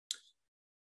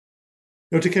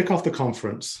To kick off the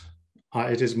conference,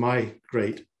 it is my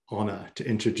great honor to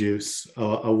introduce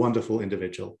a wonderful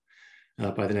individual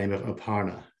by the name of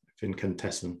Aparna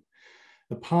Venkatesan.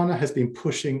 Aparna has been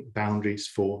pushing boundaries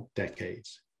for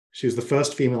decades. She was the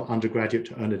first female undergraduate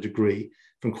to earn a degree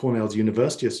from Cornell's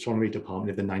University Astronomy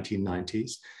Department in the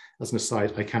 1990s. As an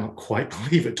aside, I cannot quite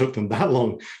believe it took them that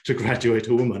long to graduate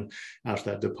a woman out of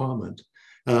that department.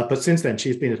 But since then,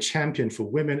 she's been a champion for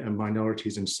women and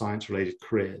minorities in science-related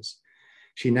careers.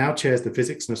 She now chairs the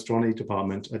Physics and Astronomy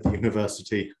Department at the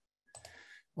University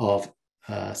of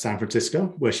San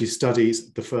Francisco, where she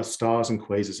studies the first stars and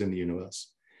quasars in the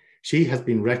universe. She has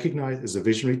been recognized as a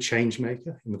visionary change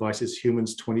maker in the Vice's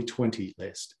Humans 2020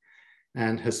 list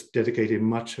and has dedicated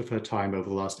much of her time over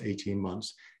the last 18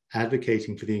 months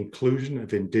advocating for the inclusion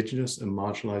of indigenous and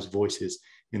marginalized voices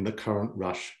in the current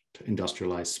rush to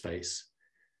industrialize space.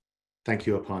 Thank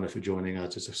you, Aparna, for joining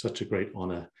us. It's such a great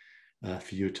honor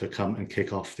for you to come and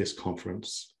kick off this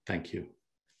conference. Thank you.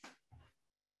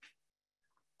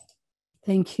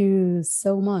 Thank you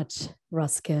so much,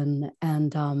 Ruskin.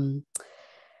 And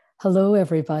hello,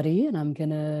 everybody. And I'm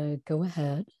going to go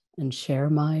ahead and share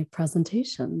my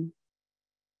presentation.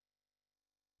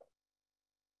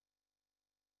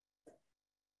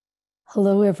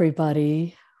 Hello,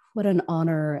 everybody. What an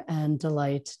honor and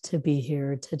delight to be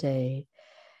here today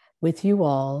with you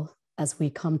all as we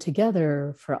come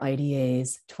together for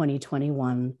IDA's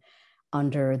 2021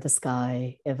 Under the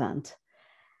Sky event.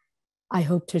 I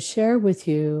hope to share with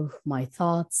you my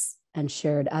thoughts and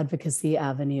shared advocacy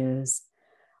avenues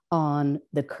on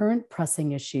the current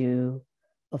pressing issue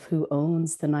of who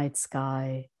owns the night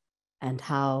sky and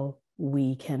how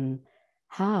we can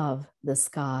have the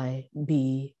sky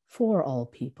be for all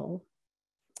people.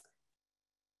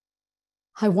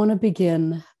 I want to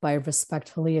begin by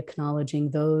respectfully acknowledging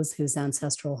those whose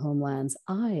ancestral homelands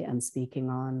I am speaking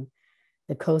on,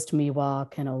 the Coast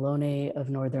Miwok and Ohlone of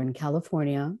Northern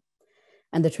California,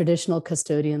 and the traditional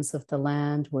custodians of the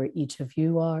land where each of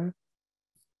you are.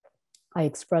 I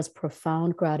express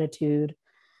profound gratitude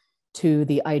to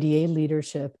the IDA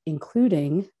leadership,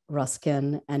 including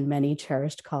Ruskin and many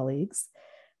cherished colleagues,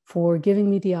 for giving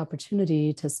me the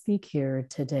opportunity to speak here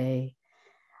today.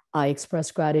 I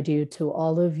express gratitude to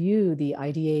all of you, the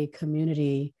IDA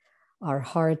community, our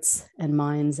hearts and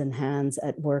minds and hands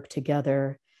at work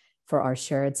together for our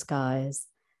shared skies.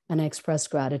 And I express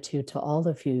gratitude to all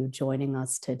of you joining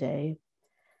us today.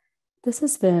 This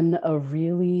has been a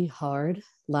really hard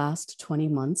last 20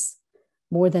 months,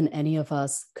 more than any of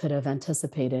us could have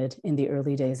anticipated in the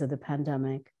early days of the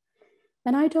pandemic.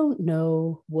 And I don't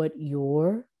know what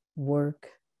your work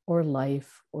or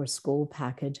life or school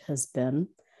package has been,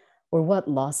 or what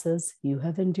losses you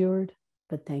have endured,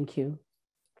 but thank you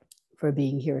for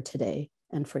being here today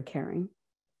and for caring.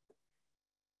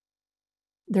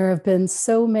 There have been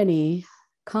so many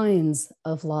kinds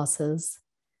of losses,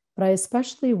 but I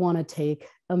especially want to take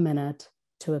a minute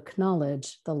to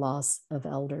acknowledge the loss of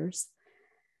elders,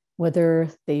 whether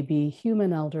they be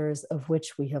human elders, of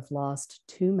which we have lost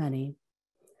too many,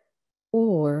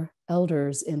 or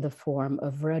elders in the form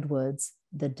of redwoods,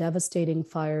 the devastating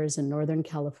fires in Northern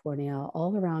California,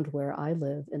 all around where I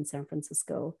live in San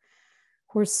Francisco,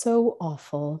 were so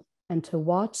awful. And to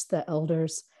watch the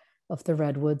elders of the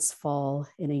redwoods fall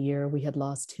in a year we had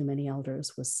lost too many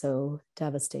elders was so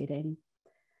devastating.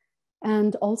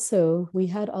 And also we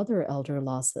had other elder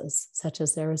losses, such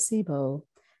as Arecibo,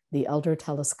 the elder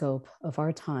telescope of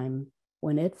our time.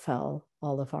 When it fell,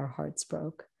 all of our hearts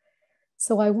broke.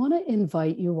 So I want to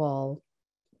invite you all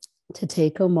to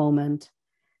take a moment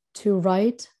to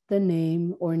write the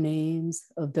name or names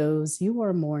of those you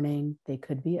are mourning. They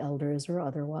could be elders or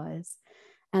otherwise,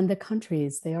 and the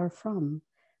countries they are from.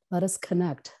 Let us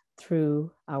connect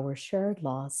through our shared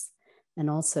loss and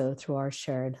also through our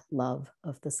shared love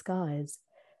of the skies.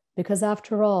 Because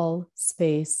after all,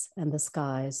 space and the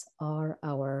skies are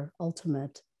our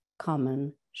ultimate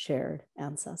common shared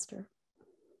ancestor.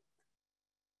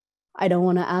 I don't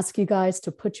want to ask you guys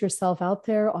to put yourself out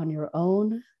there on your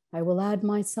own. I will add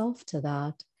myself to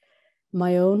that.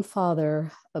 My own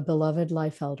father, a beloved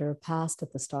life elder, passed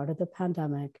at the start of the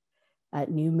pandemic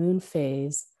at new moon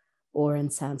phase, or in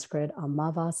Sanskrit,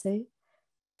 Amavase.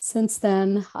 Since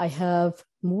then, I have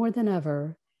more than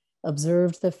ever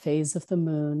observed the phase of the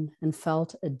moon and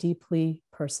felt a deeply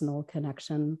personal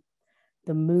connection.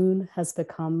 The moon has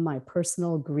become my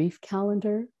personal grief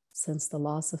calendar since the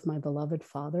loss of my beloved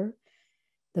father.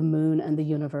 The moon and the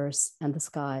universe and the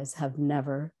skies have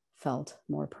never felt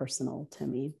more personal to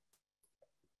me.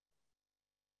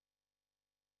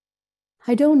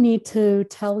 I don't need to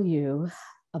tell you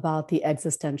about the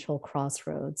existential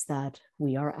crossroads that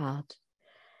we are at.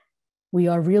 We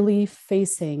are really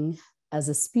facing, as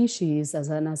a species, as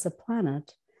a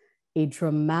planet, a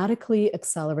dramatically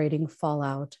accelerating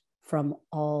fallout from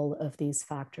all of these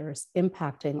factors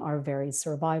impacting our very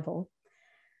survival.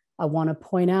 I want to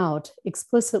point out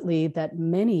explicitly that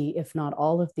many, if not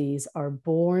all of these, are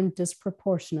borne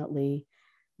disproportionately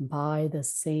by the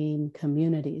same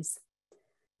communities,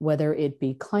 whether it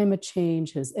be climate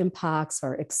change, whose impacts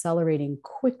are accelerating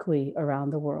quickly around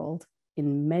the world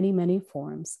in many, many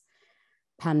forms,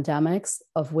 pandemics,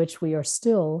 of which we are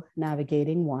still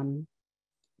navigating one,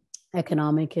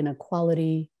 economic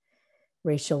inequality,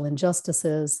 racial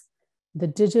injustices, the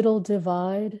digital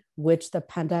divide, which the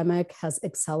pandemic has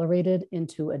accelerated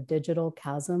into a digital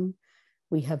chasm.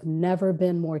 We have never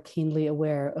been more keenly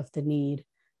aware of the need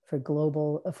for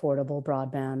global affordable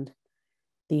broadband.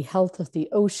 The health of the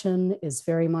ocean is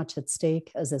very much at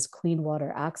stake, as is clean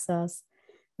water access,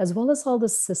 as well as all the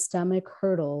systemic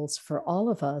hurdles for all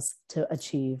of us to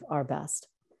achieve our best.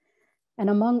 And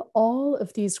among all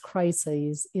of these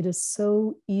crises, it is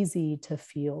so easy to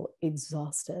feel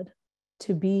exhausted,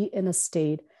 to be in a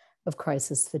state of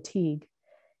crisis fatigue.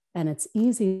 And it's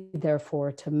easy,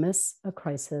 therefore, to miss a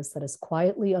crisis that is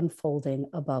quietly unfolding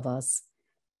above us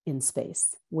in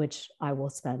space, which I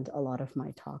will spend a lot of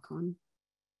my talk on.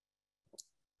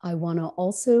 I want to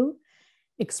also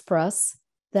express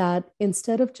that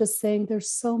instead of just saying there's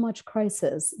so much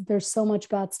crisis, there's so much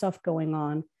bad stuff going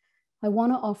on, I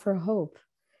want to offer hope.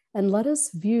 And let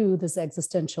us view this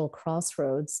existential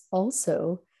crossroads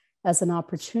also as an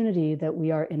opportunity that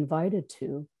we are invited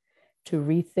to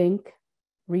rethink,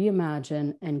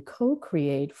 reimagine, and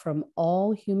co-create from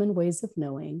all human ways of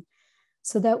knowing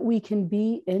so that we can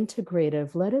be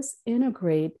integrative. Let us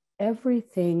integrate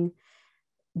everything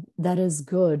that is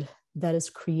good, that is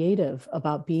creative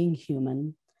about being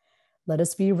human. Let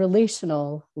us be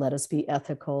relational, let us be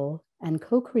ethical, and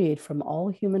co-create from all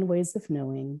human ways of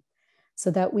knowing so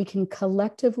that we can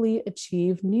collectively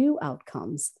achieve new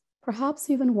outcomes, perhaps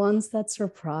even ones that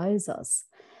surprise us,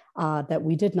 that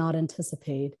we did not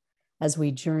anticipate as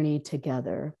we journey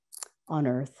together on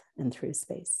Earth and through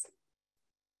space.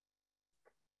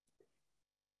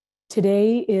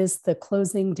 Today is the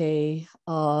closing day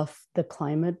of the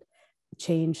Climate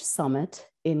Change Summit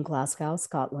in Glasgow,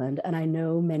 Scotland, and I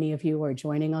know many of you are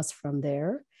joining us from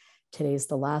there. Today's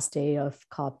the last day of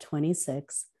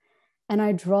COP26, and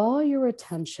I draw your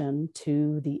attention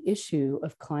to the issue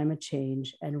of climate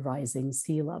change and rising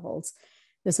sea levels.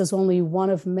 This is only one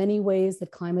of many ways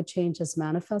that climate change is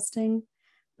manifesting,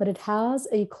 but it has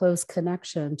a close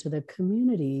connection to the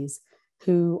communities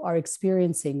who are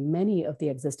experiencing many of the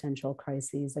existential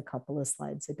crises a couple of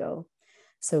slides ago.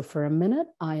 So for a minute,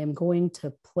 I am going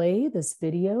to play this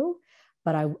video,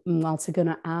 but I'm also going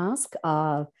to ask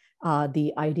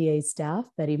the IDA staff,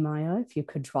 Betty Maya, if you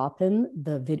could drop in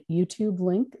the YouTube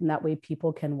link, and that way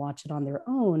people can watch it on their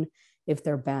own if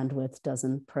their bandwidth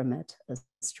doesn't permit a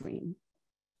stream.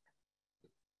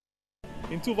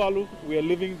 In Tuvalu, we are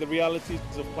living the realities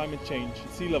of climate change,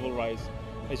 sea level rise,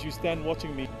 as you stand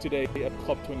watching me today at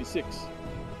COP26.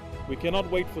 We cannot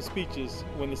wait for speeches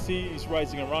when the sea is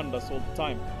rising around us all the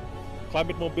time.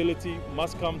 Climate mobility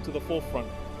must come to the forefront.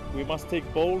 We must take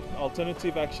bold,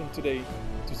 alternative action today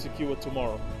to secure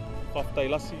tomorrow.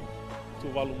 Faftailasi,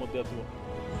 Tuvalu Modetua.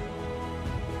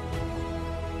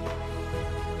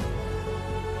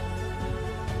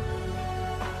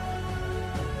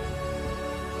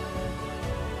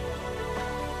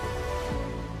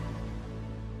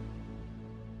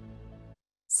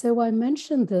 So I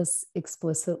mentioned this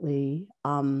explicitly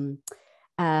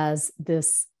as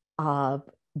this,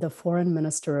 the foreign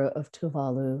minister of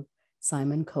Tuvalu,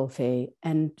 Simon Kofe,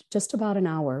 and just about an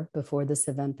hour before this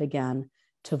event began,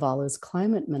 Tuvalu's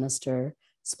climate minister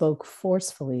spoke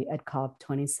forcefully at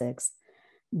COP26,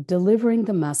 delivering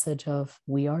the message of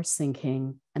we are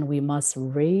sinking and we must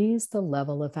raise the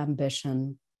level of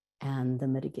ambition and the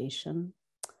mitigation.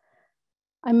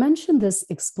 I mentioned this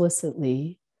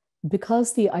explicitly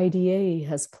because the IDA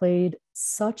has played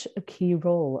such a key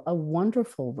role, a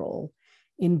wonderful role,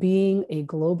 in being a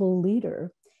global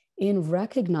leader in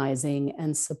recognizing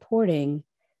and supporting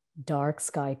dark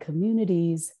sky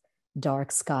communities,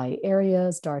 dark sky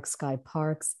areas, dark sky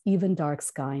parks, even dark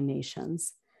sky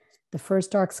nations. The first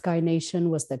dark sky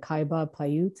nation was the Kaiba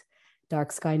Paiute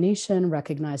Dark Sky Nation,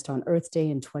 recognized on Earth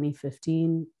Day in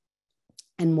 2015.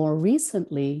 And more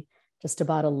recently, just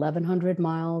about 1,100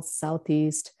 miles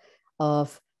southeast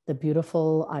of the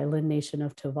beautiful island nation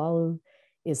of Tuvalu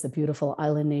is the beautiful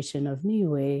island nation of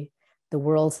Niue, the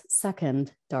world's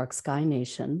second dark sky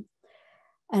nation.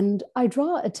 And I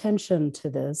draw attention to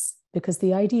this because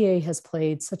the IDA has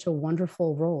played such a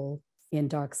wonderful role in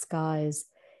dark skies,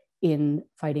 in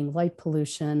fighting light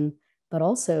pollution, but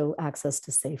also access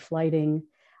to safe lighting,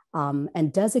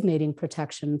 and designating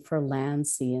protection for land,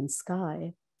 sea, and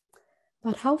sky.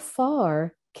 But how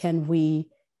far can we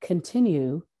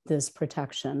continue this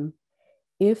protection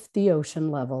if the ocean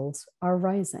levels are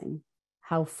rising?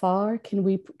 How far can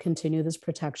we continue this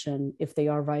protection if they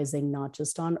are rising not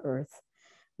just on Earth,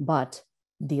 but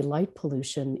the light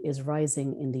pollution is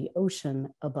rising in the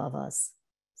ocean above us,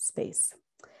 space?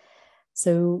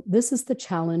 So this is the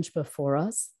challenge before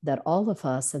us that all of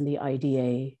us in the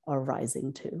IDA are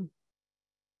rising to.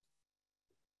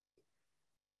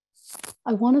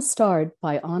 I want to start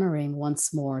by honoring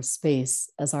once more space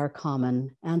as our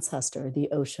common ancestor, the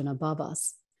ocean above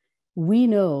us. We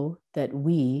know that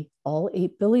we, all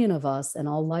 8 billion of us and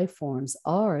all life forms,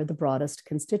 are the broadest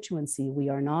constituency. We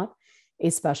are not a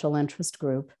special interest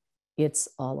group. It's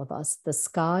all of us. The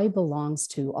sky belongs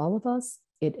to all of us.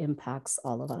 It impacts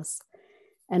all of us.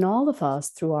 And all of us,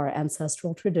 through our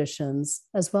ancestral traditions,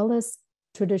 as well as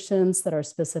traditions that are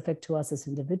specific to us as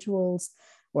individuals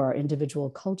or our individual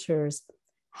cultures,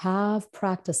 have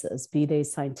practices, be they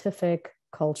scientific,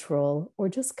 cultural, or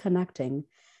just connecting.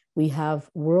 We have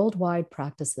worldwide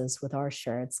practices with our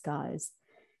shared skies.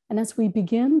 And as we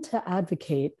begin to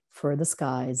advocate for the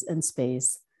skies and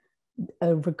space,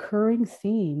 a recurring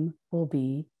theme will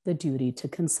be the duty to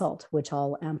consult, which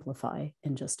I'll amplify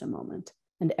in just a moment,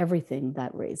 and everything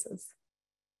that raises.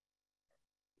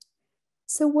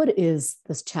 So what is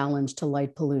this challenge to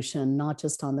light pollution, not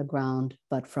just on the ground,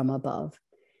 but from above?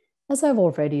 As I've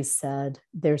already said,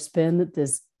 there's been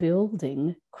this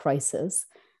building crisis,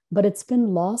 but it's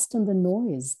been lost in the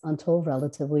noise until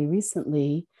relatively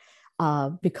recently,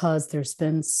 because there's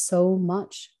been so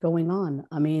much going on.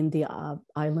 I mean, the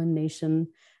island nation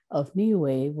of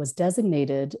Niue was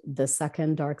designated the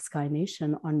second dark sky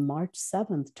nation on March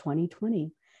 7th,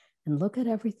 2020. And look at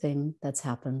everything that's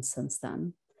happened since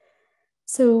then.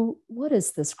 So what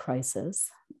is this crisis?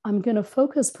 I'm going to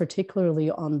focus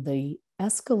particularly on the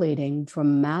escalating,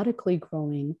 dramatically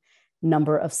growing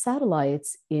number of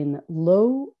satellites in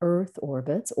low Earth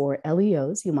orbits, or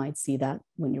LEOs. You might see that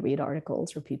when you read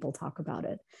articles or people talk about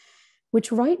it,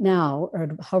 which right now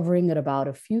are hovering at about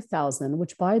a few thousand,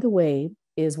 which, by the way,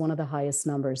 is one of the highest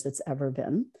numbers that's ever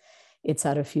been. It's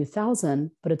at a few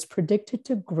thousand, but it's predicted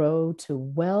to grow to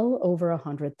well over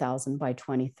 100,000 by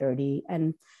 2030.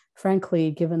 And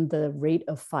frankly, given the rate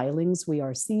of filings we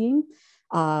are seeing,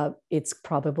 it's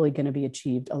probably going to be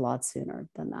achieved a lot sooner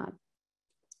than that.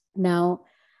 Now,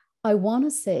 I want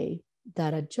to say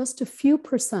that at just a few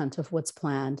percent of what's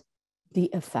planned, the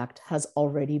effect has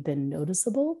already been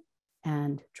noticeable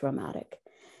and dramatic.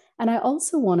 And I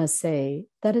also want to say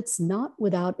that it's not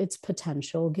without its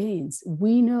potential gains.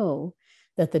 We know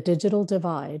that the digital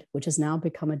divide, which has now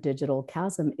become a digital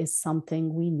chasm, is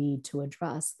something we need to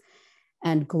address.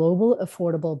 And global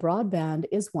affordable broadband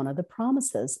is one of the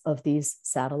promises of these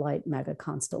satellite mega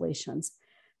constellations.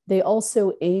 They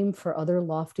also aim for other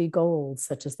lofty goals,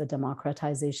 such as the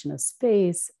democratization of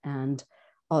space and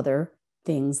other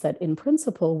things that in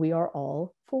principle we are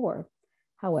all for.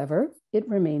 However, it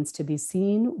remains to be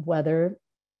seen whether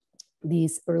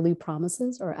these early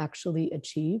promises are actually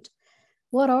achieved.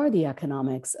 What are the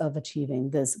economics of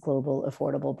achieving this global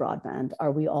affordable broadband?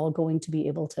 Are we all going to be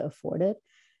able to afford it?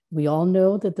 We all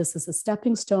know that this is a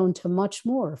stepping stone to much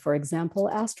more. For example,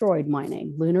 asteroid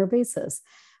mining, lunar bases.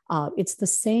 It's the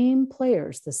same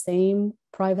players, the same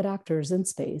private actors in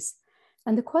space.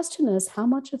 And the question is, how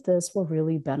much of this will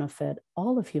really benefit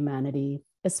all of humanity,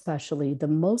 especially the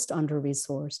most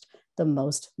under-resourced, the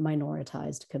most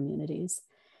minoritized communities?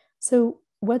 So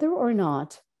whether or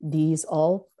not these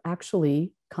all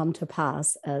actually come to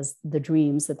pass as the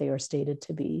dreams that they are stated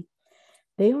to be,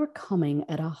 they are coming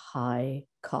at a high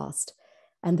cost.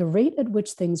 And the rate at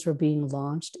which things are being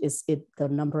launched the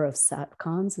number of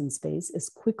SATCOMs in space is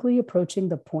quickly approaching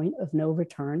the point of no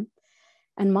return.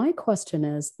 And my question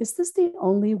is this the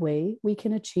only way we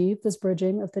can achieve this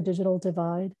bridging of the digital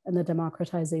divide and the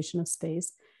democratization of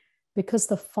space? Because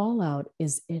the fallout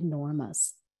is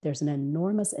enormous. There's an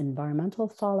enormous environmental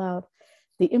fallout.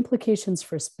 The implications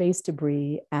for space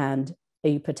debris and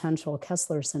a potential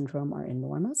Kessler syndrome are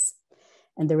enormous.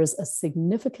 And there is a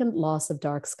significant loss of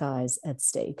dark skies at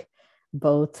stake,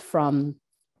 both from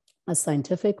a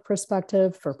scientific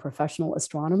perspective for professional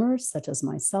astronomers such as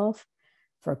myself,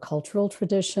 for cultural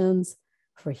traditions,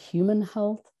 for human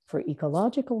health, for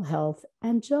ecological health,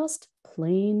 and just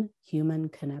plain human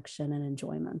connection and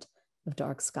enjoyment of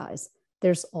dark skies.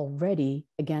 There's already,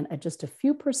 again, at just a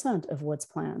few percent of what's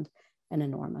planned, an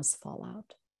enormous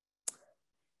fallout.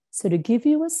 So to give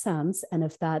you a sense, and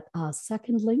if that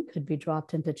second link could be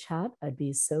dropped into chat, I'd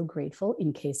be so grateful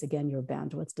in case, again, your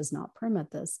bandwidth does not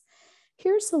permit this.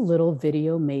 Here's a little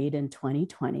video made in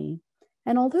 2020.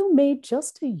 And although made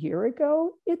just a year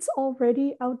ago, it's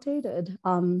already outdated,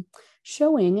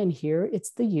 showing, and here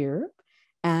it's the year,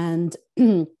 and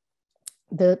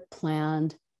the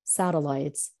planned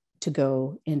satellites to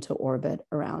go into orbit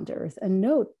around Earth. And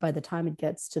note, by the time it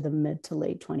gets to the mid to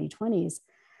late 2020s,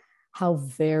 how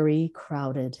very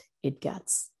crowded it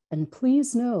gets. And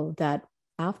please know that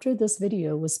after this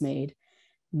video was made,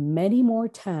 many more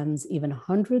tens, even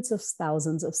hundreds of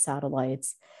thousands of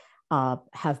satellites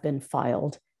have been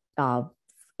filed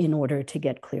in order to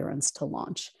get clearance to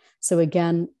launch. So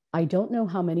again, I don't know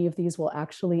how many of these will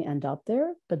actually end up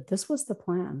there, but this was the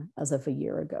plan as of a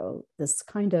year ago, this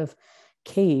kind of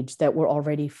cage that we're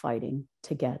already fighting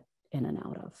to get in and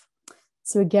out of.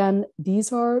 So again,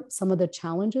 these are some of the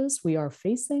challenges we are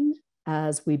facing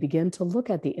as we begin to look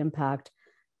at the impact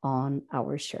on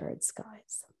our shared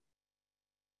skies.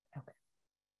 Okay.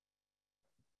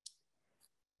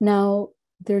 Now,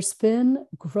 there's been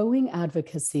growing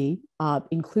advocacy,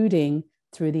 including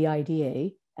through the IDA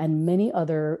and many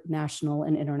other national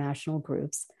and international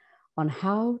groups, on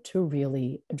how to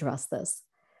really address this.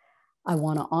 I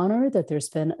want to honor that there's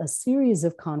been a series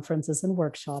of conferences and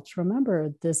workshops.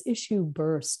 Remember, this issue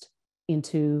burst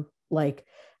into like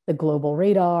the global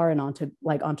radar and onto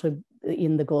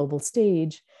in the global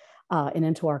stage and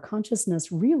into our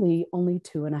consciousness really only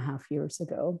 2.5 years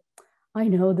ago. I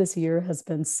know this year has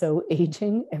been so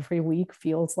aging. Every week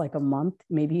feels like a month,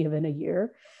 maybe even a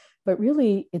year, but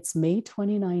really it's May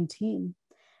 2019.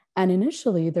 And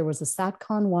initially, there was a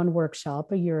SATCON 1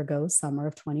 workshop a year ago, summer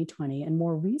of 2020, and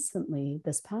more recently,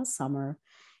 this past summer,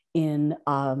 in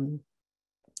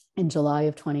July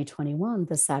of 2021,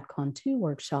 the SATCON 2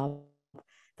 workshop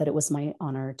that it was my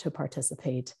honor to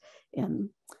participate in.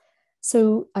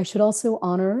 So I should also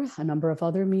honor a number of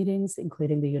other meetings,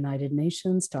 including the United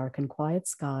Nations Dark and Quiet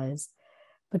Skies,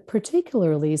 but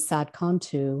particularly SATCON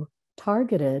 2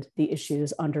 targeted the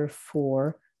issues under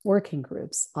 4 working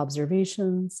groups: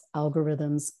 observations,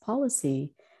 algorithms,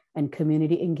 policy, and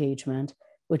community engagement,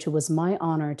 which it was my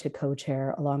honor to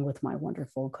co-chair along with my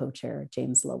wonderful co-chair,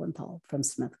 James Lowenthal from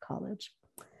Smith College.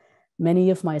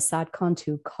 Many of my SATCON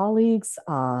 2 colleagues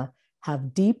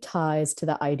have deep ties to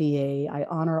the IDA. I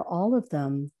honor all of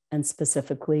them and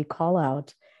specifically call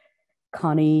out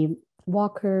Connie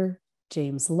Walker,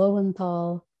 James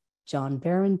Lowenthal, John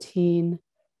Barentine,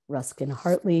 Ruskin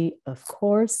Hartley, of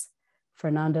course,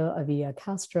 Fernando Avila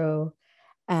Castro,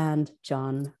 and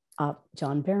John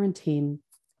Barentine,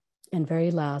 and very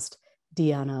last,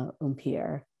 Diana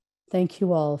Umpierre. Thank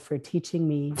you all for teaching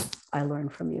me. I learn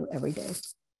from you every day.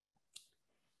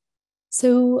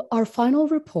 So our final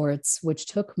reports, which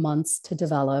took months to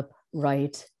develop,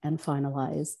 write, and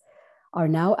finalize, are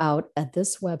now out at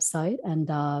this website. And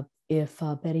if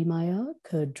Betty Maya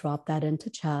could drop that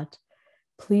into chat,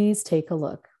 please take a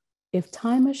look. If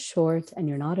time is short and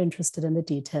you're not interested in the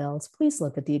details, please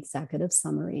look at the executive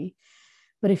summary.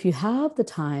 But if you have the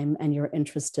time and you're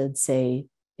interested, say,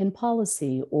 in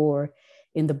policy or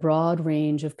in the broad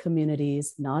range of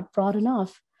communities, not broad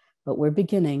enough, but we're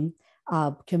beginning,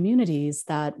 communities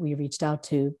that we reached out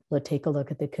to, take a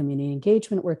look at the Community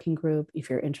Engagement Working Group. If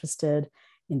you're interested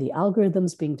in the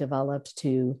algorithms being developed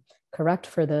to correct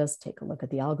for this, take a look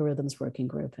at the Algorithms Working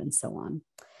Group and so on.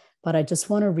 But I just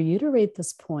want to reiterate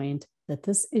this point that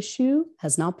this issue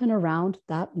has not been around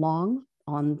that long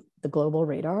on the global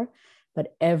radar,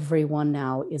 but everyone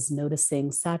now is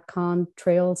noticing SATCON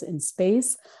trails in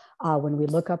space. When we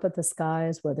look up at the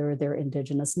skies, whether they're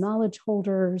indigenous knowledge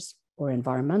holders or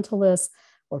environmentalists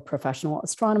or professional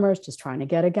astronomers just trying to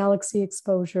get a galaxy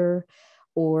exposure,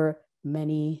 or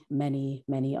many, many,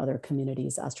 many other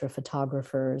communities,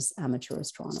 astrophotographers, amateur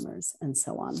astronomers, and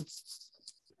so on.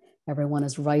 Everyone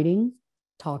is writing,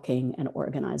 talking, and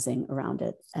organizing around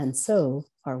it. And so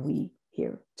are we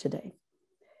here today.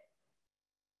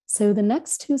 So the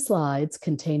next 2 slides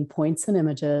contain points and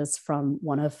images from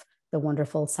one of the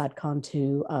wonderful SATCON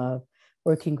 2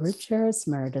 working group chairs,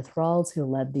 Meredith Rawls, who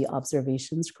led the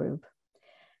observations group.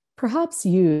 Perhaps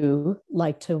you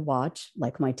like to watch,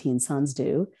 like my teen sons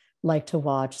do, like to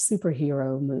watch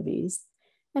superhero movies.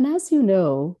 And as you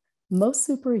know, most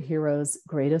superheroes'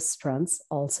 greatest strengths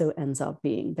also ends up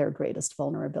being their greatest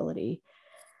vulnerability.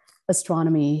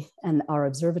 Astronomy and our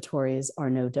observatories are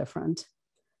no different.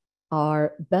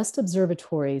 Our best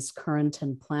observatories, current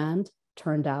and planned,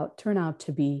 turn out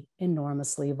to be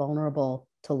enormously vulnerable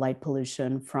to light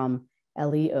pollution from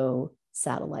LEO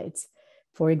satellites.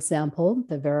 For example,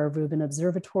 the Vera Rubin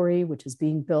Observatory, which is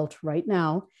being built right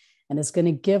now and it's going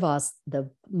to give us the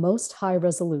most high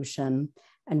resolution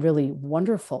and really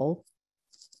wonderful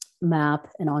map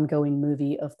and ongoing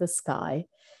movie of the sky.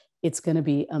 It's going to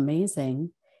be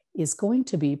amazing, is going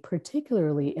to be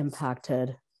particularly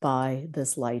impacted by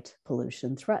this light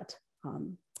pollution threat.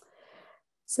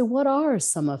 So what are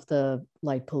some of the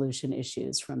light pollution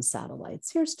issues from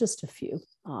satellites? Here's just a few.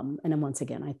 And then once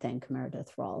again, I thank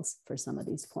Meredith Rawls for some of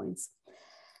these points.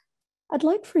 I'd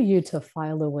like for you to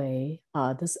file away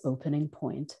this opening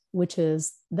point, which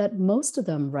is that most of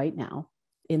them right now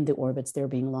in the orbits they're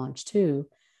being launched to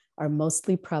are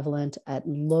mostly prevalent at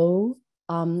low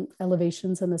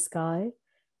elevations in the sky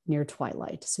near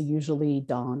twilight, so usually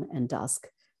dawn and dusk,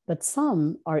 but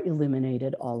some are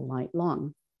illuminated all night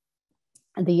long.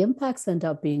 And the impacts end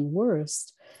up being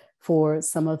worst for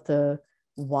some of the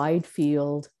wide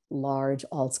field, large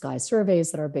all-sky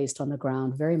surveys that are based on the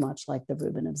ground, very much like the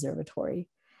Rubin Observatory.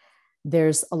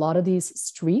 There's a lot of these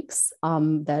streaks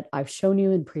that I've shown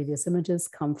you in previous images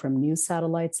come from new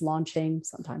satellites launching,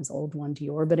 sometimes old one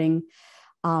deorbiting,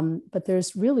 but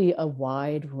there's really a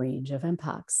wide range of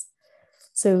impacts.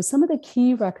 So some of the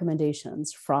key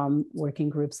recommendations from working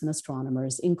groups and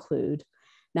astronomers include,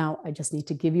 now I just need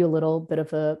to give you a little bit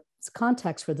of a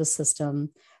context for the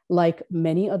system. Like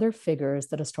many other figures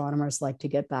that astronomers like to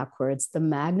get backwards, the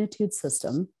magnitude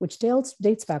system, which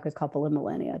dates back a couple of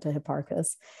millennia to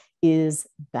Hipparchus, is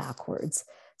backwards.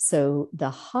 So the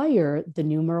higher the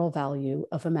numeral value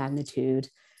of a magnitude,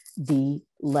 the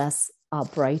less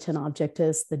bright an object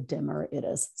is, the dimmer it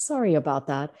is. Sorry about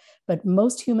that, but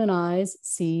most human eyes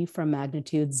see from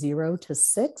magnitude 0 to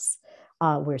 6,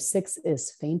 where 6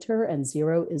 is fainter and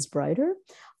 0 is brighter.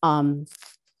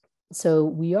 So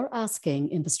we are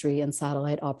asking industry and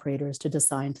satellite operators to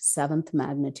design 7th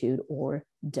magnitude or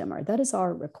dimmer. That is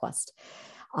our request.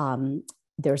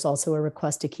 There's also a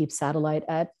request to keep satellite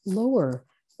at lower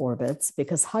orbits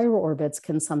because higher orbits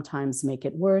can sometimes make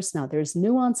it worse. Now there's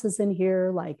nuances in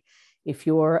here, like if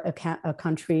you're a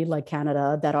country like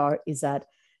Canada that is at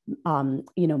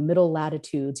middle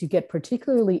latitudes, you get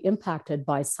particularly impacted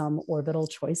by some orbital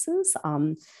choices.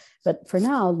 But for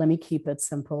now, let me keep it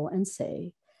simple and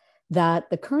say that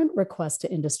the current request to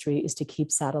industry is to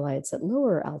keep satellites at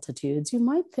lower altitudes. You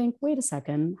might think, wait a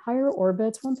second, higher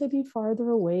orbits, won't they be farther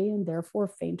away and therefore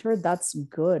fainter? That's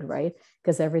good, right?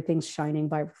 Because everything's shining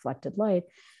by reflected light.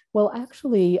 Well,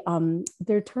 actually,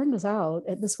 there turns out,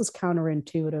 and this was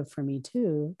counterintuitive for me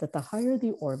too, that the higher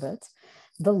the orbit,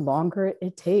 the longer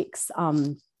it takes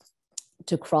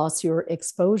to cross your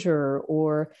exposure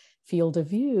or field of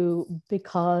view,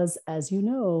 because as you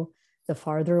know, the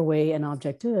farther away an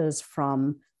object is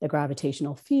from the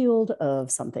gravitational field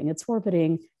of something it's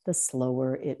orbiting, the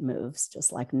slower it moves.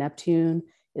 Just like Neptune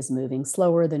is moving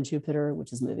slower than Jupiter,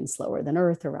 which is moving slower than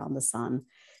Earth around the sun.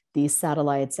 These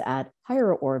satellites at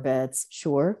higher orbits,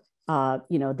 sure,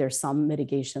 there's some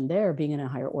mitigation there being in a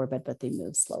higher orbit, but they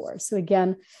move slower. So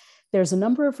again, there's a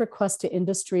number of requests to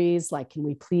industries, like, can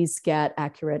we please get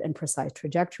accurate and precise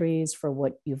trajectories for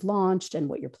what you've launched and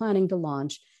what you're planning to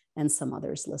launch, and some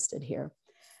others listed here.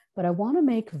 But I want to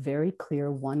make very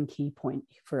clear one key point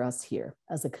for us here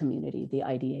as a community, the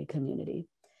IDA community.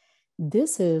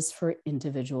 This is for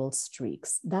individual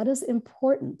streaks. That is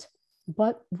important,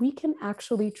 but we can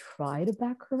actually try to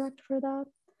back correct for that,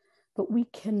 but we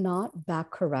cannot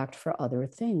back correct for other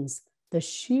things. The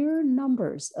sheer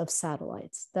numbers of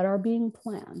satellites that are being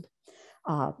planned,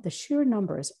 the sheer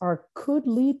numbers could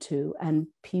lead to, and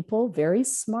people, very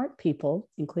smart people,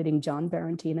 including John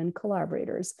Barentine and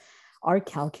collaborators, are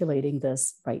calculating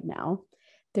this right now.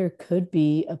 There could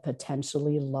be a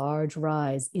potentially large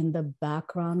rise in the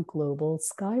background global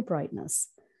sky brightness,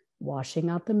 washing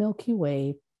out the Milky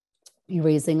Way,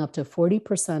 erasing up to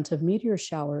 40% of meteor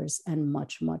showers, and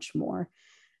much, much more.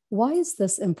 Why is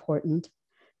this important?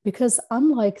 Because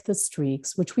unlike the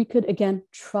streaks, which we could, again,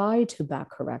 try to back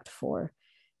correct for,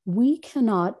 we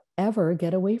cannot ever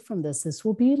get away from this. This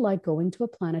will be like going to a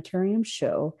planetarium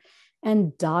show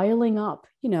and dialing up,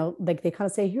 like they kind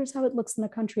of say, here's how it looks in the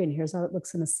country and here's how it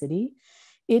looks in a city.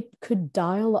 It could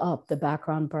dial up the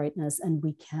background brightness and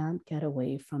we can't get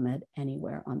away from it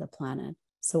anywhere on the planet.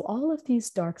 So all of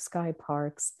these dark sky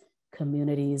parks,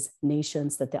 communities,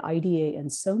 nations that the IDA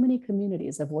and so many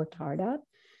communities have worked hard at,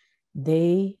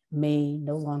 they may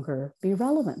no longer be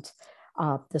relevant.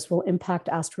 This will impact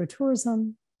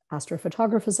astrotourism,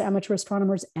 astrophotographers, amateur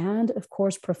astronomers, and of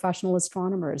course, professional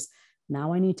astronomers.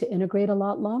 Now I need to integrate a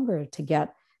lot longer to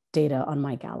get data on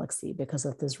my galaxy because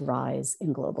of this rise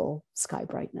in global sky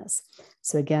brightness.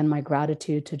 So again, my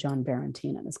gratitude to John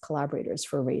Barentine and his collaborators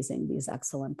for raising these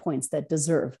excellent points that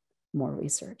deserve more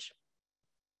research.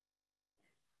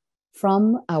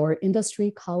 From our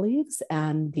industry colleagues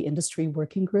and the industry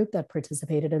working group that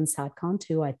participated in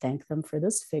SATCON2, I thank them for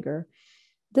this figure.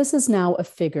 This is now a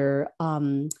figure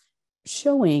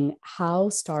showing how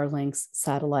Starlink's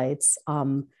satellites,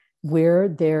 where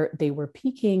they were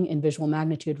peaking in visual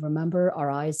magnitude. Remember, our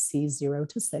eyes see 0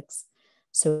 to 6.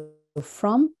 So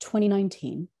from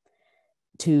 2019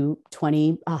 to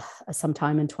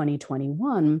sometime in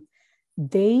 2021,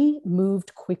 they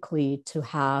moved quickly to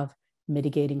have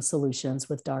mitigating solutions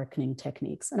with darkening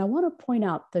techniques. And I want to point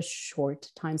out the short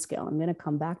timescale. I'm going to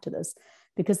come back to this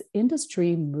because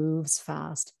industry moves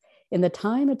fast. In the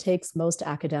time it takes most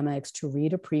academics to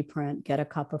read a preprint, get a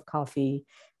cup of coffee,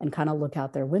 and kind of look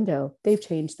out their window, they've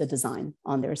changed the design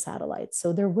on their satellites.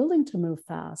 So they're willing to move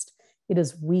fast. It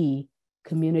is we,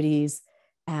 communities,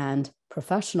 and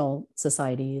professional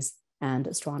societies and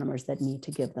astronomers that need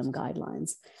to give them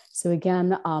guidelines. So again,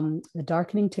 the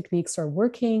darkening techniques are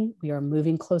working. We are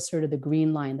moving closer to the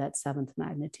green line, that 7th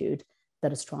magnitude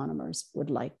that astronomers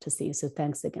would like to see. So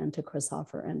thanks again to Chris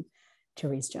Hoffer and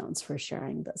Therese Jones for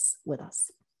sharing this with us.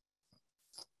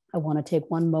 I want to take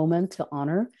one moment to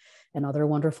honor another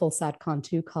wonderful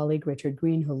SATCON2 colleague, Richard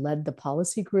Green, who led the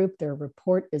policy group. Their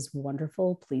report is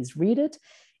wonderful. Please read it.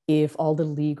 If all the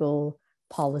legal,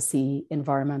 policy,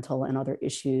 environmental, and other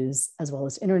issues, as well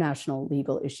as international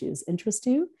legal issues, interest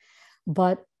you.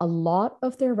 But a lot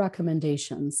of their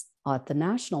recommendations at the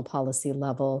national policy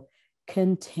level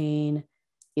contain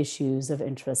issues of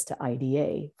interest to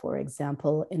IDA. For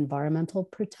example, environmental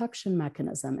protection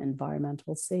mechanism,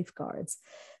 environmental safeguards,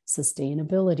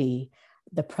 sustainability,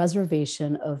 the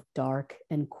preservation of dark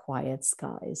and quiet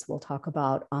skies. We'll talk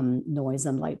about noise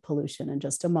and light pollution in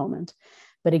just a moment.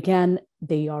 But again,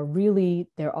 there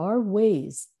are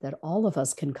ways that all of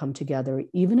us can come together,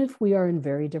 even if we are in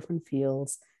very different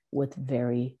fields with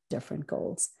very different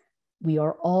goals. We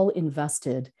are all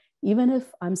invested, even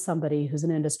if I'm somebody who's in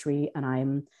industry and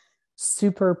I'm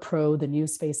super pro the new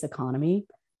space economy.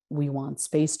 We want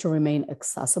space to remain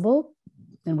accessible,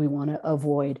 and we want to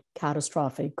avoid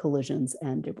catastrophic collisions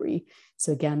and debris.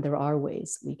 So again, there are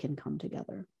ways we can come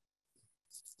together.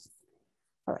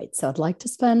 All right, so I'd like to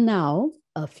spend now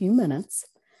a few minutes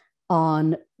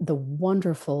on the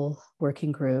wonderful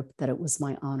working group that it was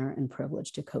my honor and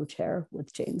privilege to co-chair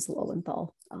with James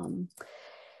Lowenthal.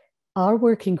 Our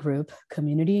working group,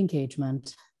 community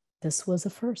engagement, this was a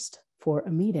first for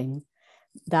a meeting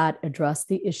that addressed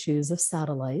the issues of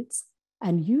satellites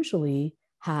and usually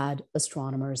had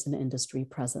astronomers and industry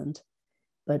present.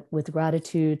 But with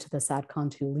gratitude to the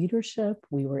SATCON2 leadership,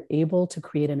 we were able to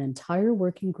create an entire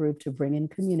working group to bring in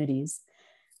communities.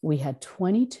 We had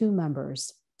 22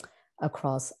 members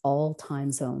across all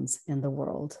time zones in the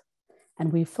world.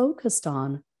 And we focused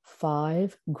on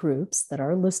 5 groups that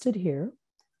are listed here,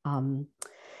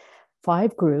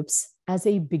 5 groups as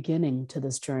a beginning to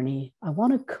this journey. I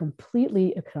want to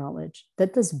completely acknowledge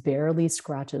that this barely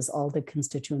scratches all the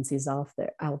constituencies out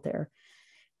there,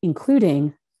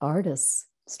 including artists,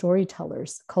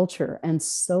 storytellers, culture, and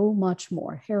so much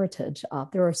more, heritage.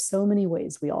 There are so many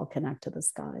ways we all connect to the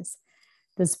skies.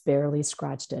 This barely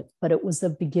scratched it, but it was a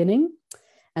beginning.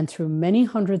 And through many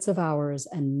hundreds of hours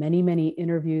and many, many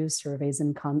interviews, surveys,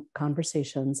 and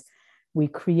conversations, we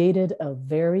created a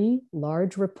very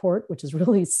large report, which is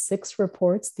really 6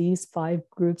 reports, these 5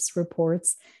 groups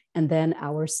reports, and then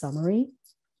our summary,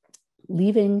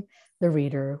 leaving the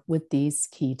reader with these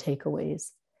key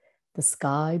takeaways. The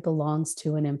sky belongs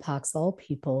to and impacts all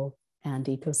people and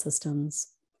ecosystems.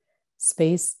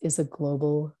 Space is a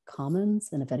global commons,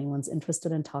 and if anyone's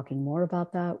interested in talking more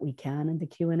about that, we can in the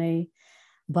Q&A.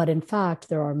 But in fact,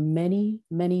 there are many,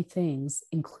 many things,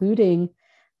 including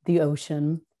the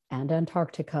ocean and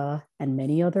Antarctica and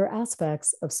many other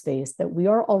aspects of space that we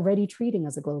are already treating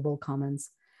as a global commons.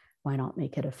 Why not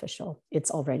make it official?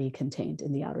 It's already contained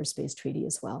in the Outer Space Treaty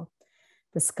as well.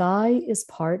 The sky is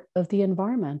part of the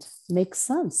environment. Makes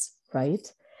sense,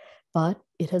 right? But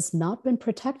it has not been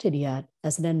protected yet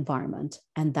as an environment.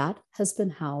 And that has been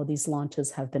how these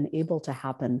launches have been able to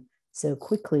happen so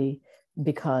quickly,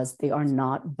 because they are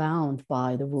not bound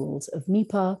by the rules of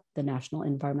NEPA, the National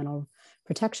Environmental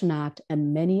Protection Act,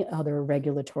 and many other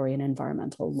regulatory and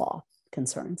environmental law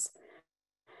concerns.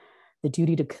 The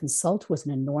duty to consult was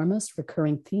an enormous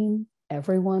recurring theme.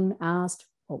 Everyone asked,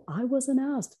 well, I wasn't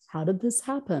asked, how did this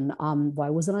happen? Why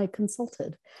wasn't I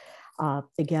consulted?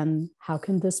 Again, how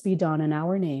can this be done in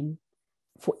our name,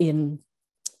 in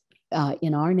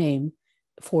our name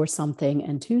for something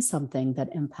and to something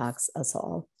that impacts us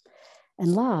all?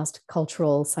 And last,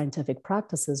 cultural scientific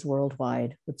practices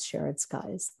worldwide with shared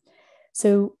skies.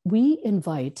 So we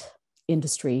invite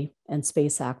industry and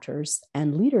space actors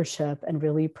and leadership and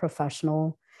really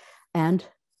professional and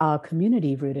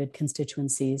community-rooted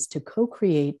constituencies to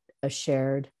co-create a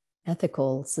shared,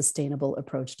 ethical, sustainable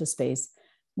approach to space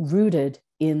rooted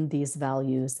in these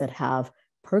values that have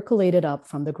percolated up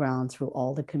from the ground through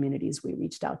all the communities we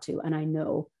reached out to. And I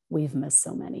know we've missed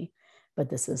so many, but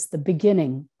this is the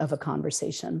beginning of a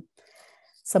conversation.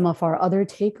 Some of our other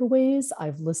takeaways,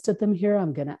 I've listed them here.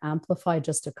 I'm going to amplify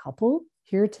just a couple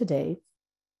here today.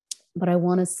 But I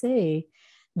want to say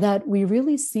that we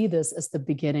really see this as the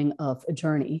beginning of a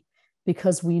journey,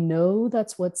 because we know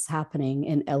that's what's happening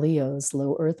in LEOs,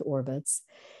 low Earth orbits,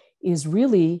 is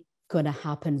really going to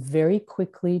happen very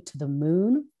quickly to the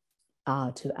moon,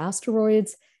 to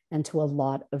asteroids, and to a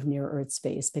lot of near Earth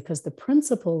space, because the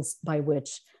principles by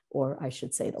which, or I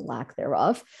should say the lack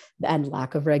thereof, and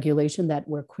lack of regulation that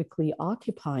we're quickly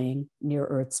occupying near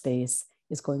Earth space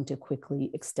is going to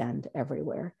quickly extend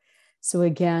everywhere. So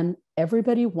again,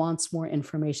 everybody wants more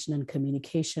information and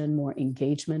communication, more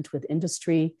engagement with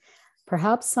industry.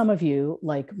 Perhaps some of you,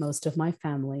 like most of my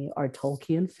family, are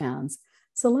Tolkien fans.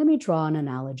 So let me draw an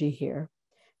analogy here.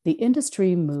 The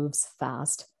industry moves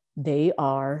fast. They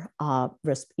are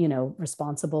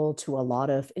responsible to a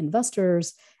lot of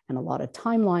investors and a lot of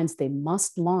timelines. They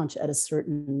must launch at a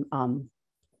certain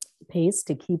pace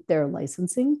to keep their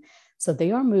licensing. So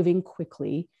they are moving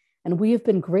quickly. And we have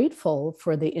been grateful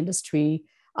for the individual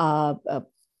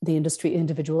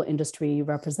industry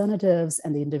representatives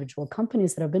and the individual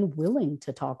companies that have been willing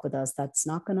to talk with us. That's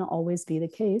not going to always be the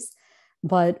case,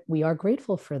 but we are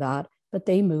grateful for that. But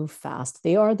they move fast.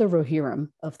 They are the Rohirrim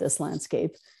of this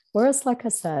landscape. Whereas, like I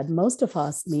said, most of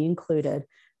us, me included,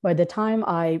 by the time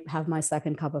I have my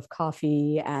second cup of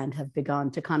coffee and have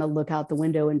begun to kind of look out the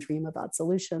window and dream about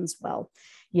solutions, well,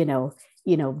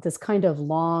 this kind of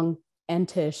long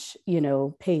entish,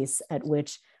 pace at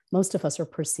which most of us are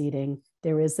proceeding,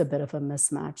 there is a bit of a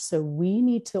mismatch. So we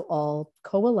need to all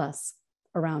coalesce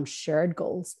around shared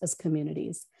goals as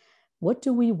communities. What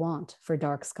do we want for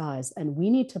dark skies? And we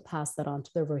need to pass that on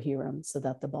to the Rohirrim so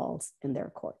that the ball's in their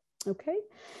court. Okay.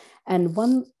 And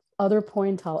one other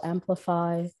point I'll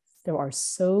amplify, there are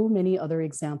so many other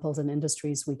examples and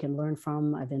industries we can learn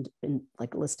from. I've been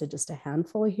listed just a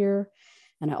handful here.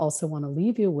 And I also want to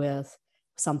leave you with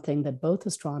something that both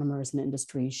astronomers and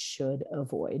industry should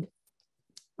avoid,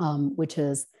 which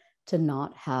is to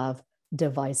not have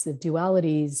divisive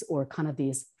dualities or kind of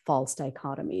these false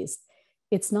dichotomies.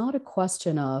 It's not a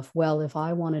question of, well, if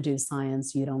I want to do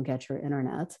science, you don't get your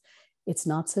internet. It's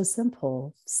not so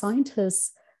simple.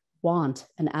 Scientists want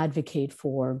and advocate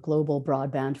for global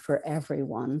broadband for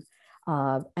everyone.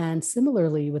 And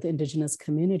similarly with indigenous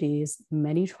communities,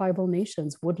 many tribal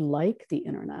nations would like the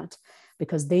internet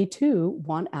because they too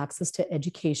want access to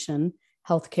education,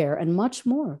 healthcare, and much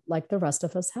more like the rest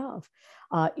of us have.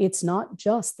 It's not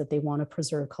just that they want to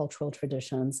preserve cultural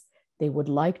traditions. They would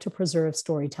like to preserve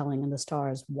storytelling in the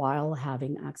stars while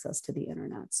having access to the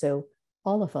internet. So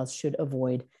all of us should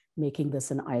avoid making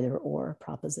this an either or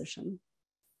proposition.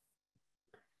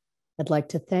 I'd like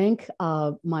to thank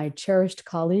my cherished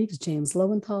colleagues, James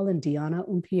Lowenthal and Diana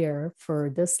Umpierre, for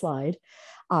this slide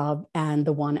and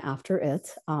the one after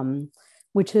it,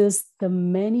 which is the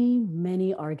many,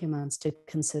 many arguments to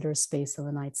consider space in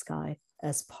the night sky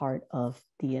as part of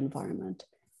the environment.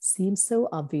 Seems so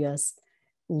obvious,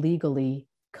 legally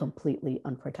completely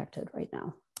unprotected right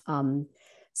now.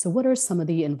 So what are some of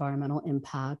the environmental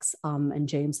impacts? And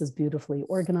James has beautifully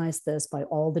organized this by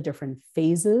all the different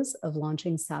phases of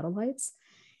launching satellites.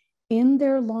 In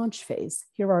their launch phase,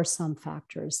 here are some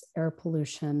factors: air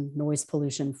pollution, noise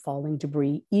pollution, falling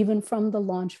debris, even from the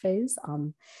launch phase,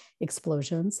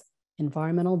 explosions,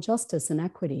 environmental justice and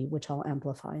equity, which I'll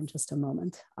amplify in just a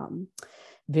moment.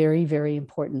 Very, very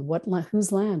important.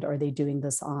 Whose land are they doing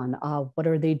this on? What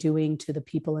are they doing to the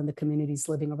people in the communities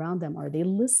living around them? Are they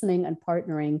listening and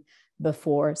partnering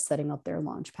before setting up their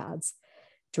launch pads?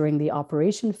 During the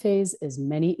operation phase is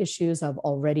many issues I've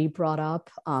already brought up.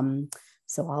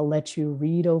 So I'll let you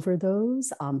read over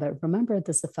those. But remember,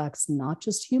 this affects not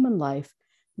just human life,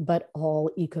 but all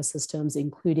ecosystems,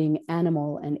 including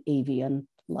animal and avian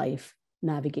life,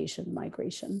 navigation,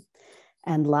 migration.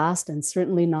 And last, and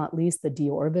certainly not least, the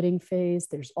deorbiting phase.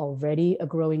 There's already a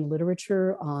growing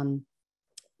literature on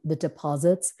the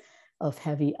deposits of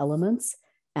heavy elements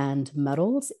and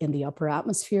metals in the upper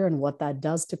atmosphere and what that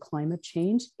does to climate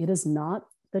change. It is not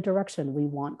the direction we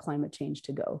want climate change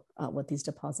to go, what these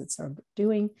deposits are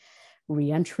doing.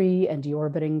 Re-entry and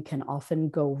deorbiting can often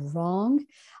go wrong.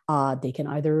 They can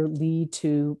either lead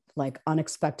to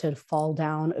unexpected fall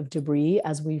down of debris,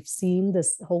 as we've seen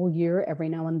this whole year. Every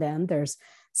now and then there's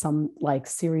some like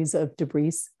series of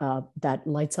debris that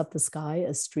lights up the sky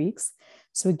as streaks.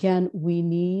 So again, we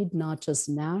need not just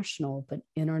national, but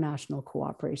international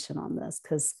cooperation on this,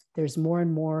 because there's more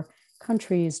and more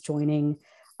countries joining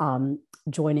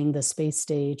the space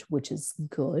stage, which is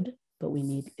good, but we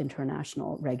need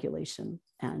international regulation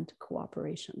and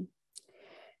cooperation.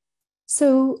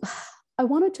 So I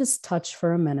want to just touch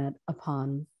for a minute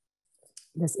upon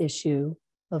this issue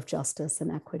of justice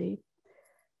and equity.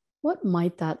 What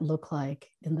might that look like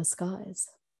in the skies?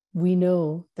 We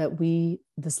know that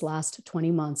this last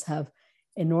 20 months, have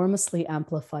enormously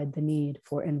amplified the need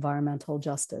for environmental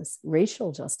justice,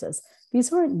 racial justice.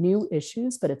 These aren't new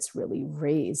issues, but it's really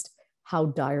raised how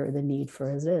dire the need for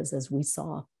it is, as we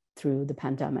saw through the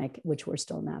pandemic, which we're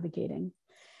still navigating.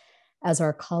 As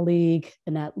our colleague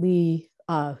Annette Lee,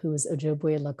 who is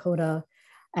Ojibwe Lakota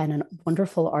and a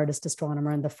wonderful artist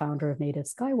astronomer and the founder of Native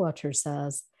Skywatcher,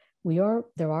 says,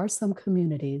 there are some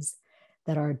communities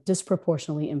that are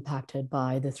disproportionately impacted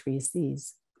by the 3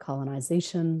 Cs: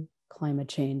 colonization, climate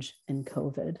change, and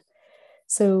COVID.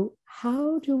 So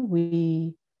how do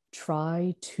we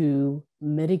try to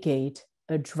mitigate,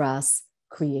 address,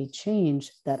 create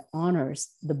change that honors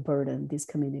the burden these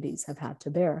communities have had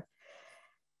to bear?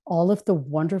 All of the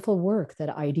wonderful work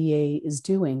that IDA is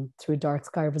doing through dark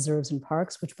sky reserves and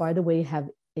parks, which, by the way, have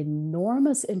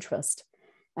enormous interest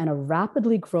and a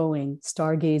rapidly growing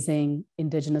stargazing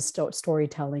indigenous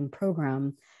storytelling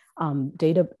program,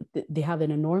 they have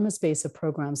an enormous base of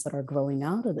programs that are growing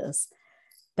out of this.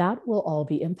 That will all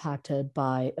be impacted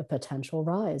by a potential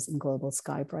rise in global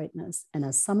sky brightness. And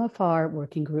as some of our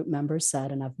working group members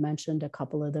said, and I've mentioned a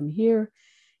couple of them here,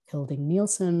 Hilding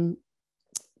Nielsen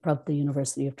from the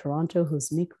University of Toronto,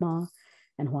 who's Mi'kmaq,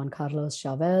 and Juan Carlos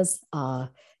Chavez,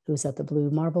 who's at the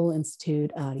Blue Marble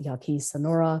Institute, Yaqui,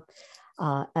 Sonora.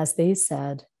 As they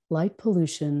said, light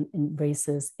pollution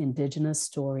erases indigenous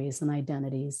stories and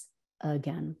identities,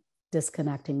 again,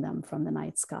 disconnecting them from the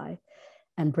night sky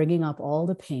and bringing up all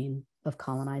the pain of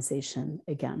colonization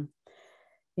again.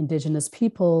 Indigenous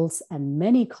peoples and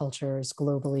many cultures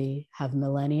globally have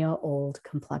millennia-old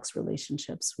complex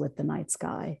relationships with the night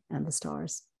sky and the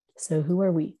stars. So who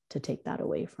are we to take that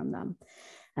away from them?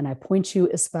 And I point you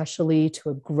especially to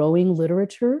a growing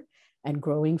literature and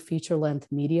growing feature-length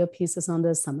media pieces on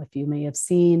this. Some of you may have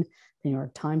seen the New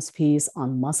York Times piece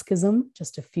on Muskism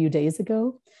just a few days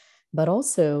ago, but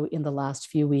also in the last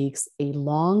few weeks, a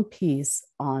long piece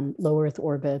on low Earth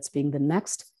orbits being the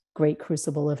next great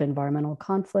crucible of environmental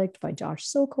conflict by Josh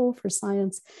Sokol for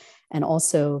Science, and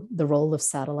also the role of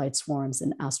satellite swarms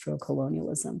in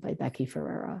astrocolonialism by Becky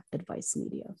Ferreira at Vice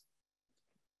Media.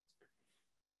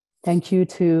 Thank you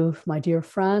to my dear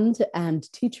friend and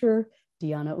teacher,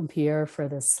 Diana Umpierre, for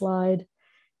this slide.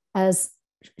 As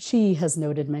she has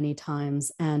noted many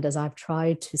times, and as I've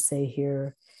tried to say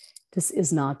here, this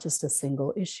is not just a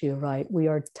single issue, right? We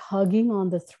are tugging on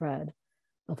the thread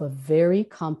of a very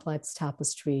complex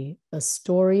tapestry, a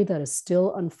story that is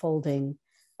still unfolding,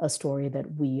 a story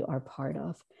that we are part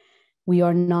of. We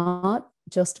are not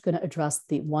just going to address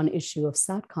the one issue of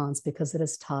SATCOMs because it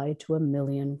is tied to a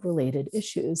million related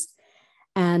issues.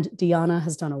 And Diana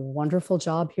has done a wonderful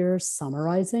job here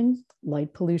summarizing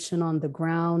light pollution on the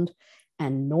ground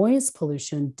and noise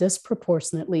pollution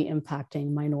disproportionately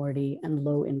impacting minority and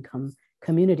low-income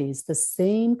communities, the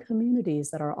same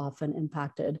communities that are often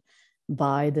impacted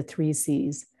by the 3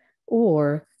 Cs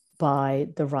or by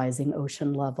the rising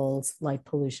ocean levels, light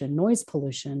pollution, noise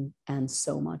pollution, and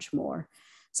so much more.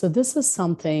 So this is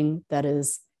something that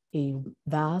is a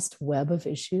vast web of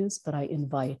issues, but I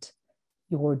invite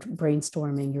your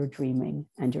brainstorming, your dreaming,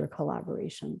 and your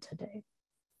collaboration today.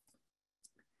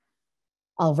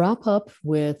 I'll wrap up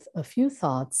with a few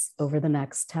thoughts over the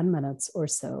next 10 minutes or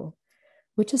so,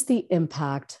 which is the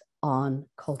impact on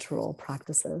cultural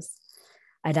practices.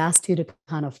 I'd asked you to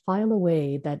kind of file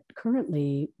away that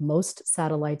currently most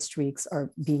satellite streaks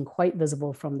are being quite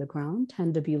visible from the ground,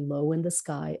 tend to be low in the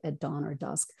sky at dawn or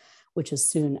dusk, which is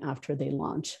soon after they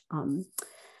launch.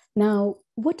 Now,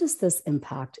 what does this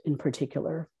impact in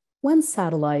particular? When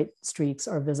satellite streaks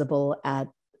are visible at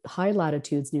high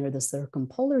latitudes near the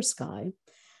circumpolar sky,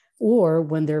 or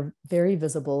when they're very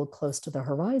visible close to the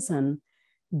horizon,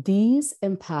 these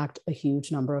impact a huge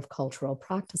number of cultural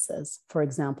practices. For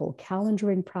example,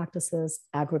 calendaring practices,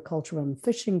 agricultural and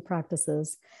fishing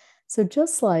practices. So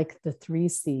just like the 3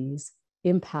 Cs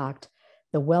impact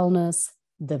the wellness,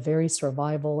 the very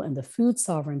survival, and the food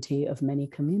sovereignty of many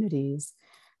communities,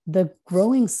 the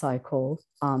growing cycle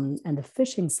and the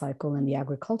fishing cycle and the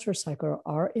agriculture cycle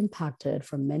are impacted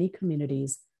for many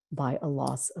communities by a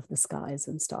loss of the skies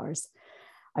and stars.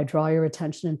 I draw your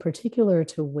attention in particular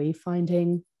to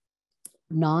wayfinding,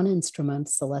 non-instrument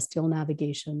celestial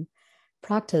navigation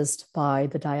practiced by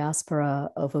the diaspora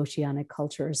of oceanic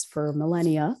cultures for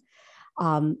millennia.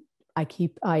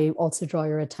 I also draw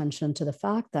your attention to the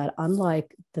fact that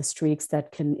unlike the streaks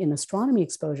that can in astronomy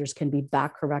exposures can be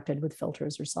back corrected with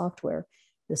filters or software,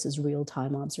 this is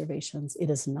real-time observations. It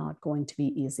is not going to be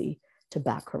easy to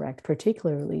back correct,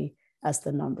 particularly as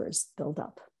the numbers build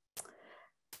up.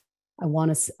 I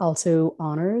want to also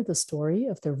honor the story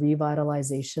of the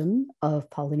revitalization of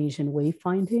Polynesian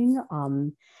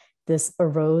wayfinding. This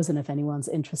arose, and if anyone's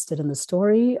interested in the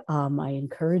story, I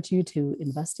encourage you to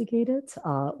investigate it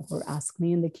or ask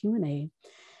me in the Q&A.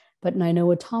 But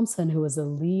Nainoa Thompson, who was a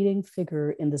leading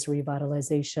figure in this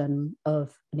revitalization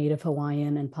of Native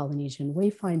Hawaiian and Polynesian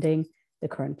wayfinding, the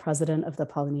current president of the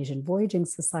Polynesian Voyaging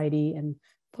Society and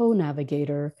PO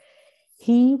navigator,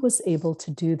 he was able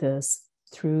to do this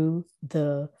through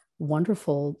the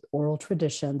wonderful oral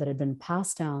tradition that had been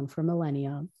passed down for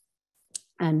millennia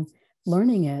and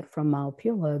learning it from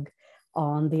Maupilug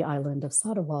on the island of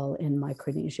Sadawal in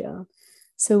Micronesia.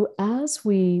 So as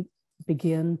we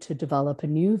begin to develop a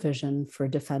new vision for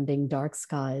defending dark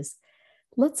skies,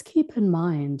 let's keep in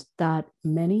mind that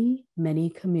many, many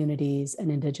communities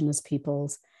and indigenous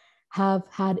peoples have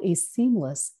had a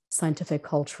seamless scientific,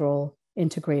 cultural,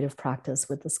 integrative practice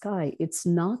with the sky. It's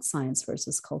not science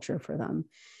versus culture for them.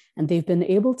 And they've been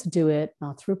able to do it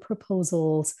not through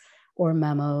proposals or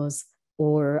memos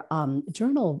or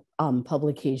journal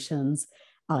publications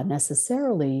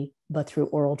necessarily, but through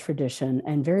oral tradition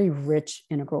and very rich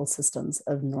integral systems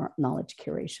of knowledge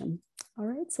curation. All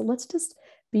right, so let's just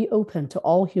be open to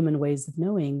all human ways of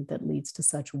knowing that leads to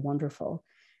such wonderful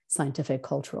scientific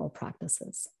cultural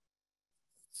practices.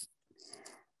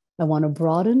 I want to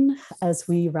broaden as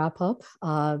we wrap up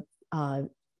in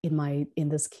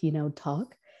this keynote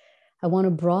talk. I want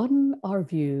to broaden our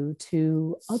view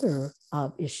to other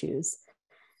issues.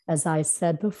 As I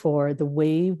said before, the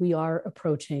way we are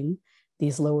approaching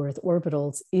these low Earth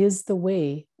orbitals is the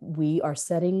way we are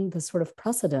setting the sort of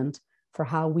precedent for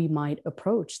how we might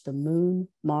approach the moon,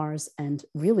 Mars, and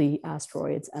really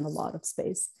asteroids and a lot of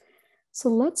space. So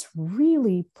let's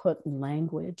really put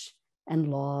language and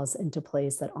laws into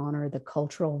place that honor the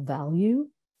cultural value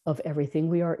of everything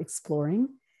we are exploring.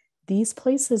 These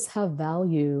places have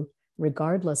value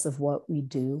regardless of what we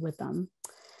do with them.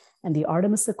 And the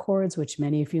Artemis Accords, which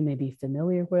many of you may be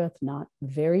familiar with, not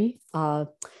very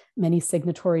many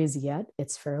signatories yet,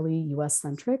 it's fairly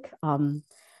US-centric.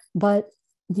 But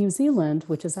New Zealand,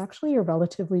 which is actually a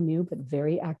relatively new but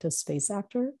very active space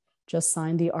actor, just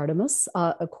signed the Artemis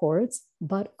Accords,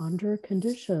 but under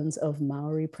conditions of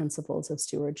Maori principles of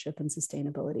stewardship and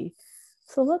sustainability.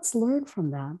 So let's learn from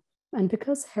that. And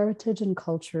because heritage and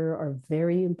culture are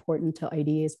very important to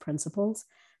IDA's principles,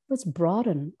 let's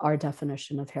broaden our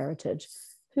definition of heritage.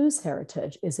 Whose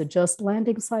heritage? Is it just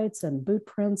landing sites and boot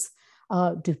prints?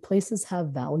 Do places have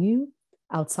value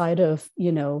outside of,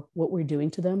 what we're doing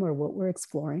to them or what we're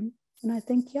exploring? And I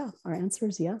think, yeah, our answer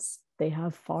is yes. They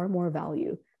have far more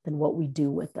value than what we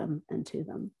do with them and to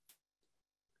them.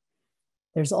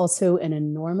 There's also an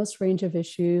enormous range of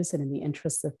issues, and in the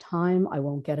interest of time, I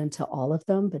won't get into all of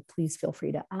them, but please feel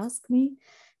free to ask me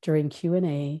during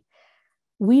Q&A.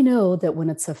 We know that when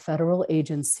it's a federal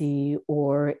agency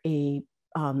or a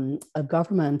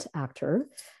government actor,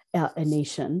 a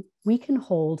nation, we can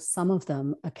hold some of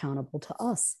them accountable to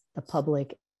us, the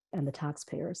public and the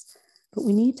taxpayers. But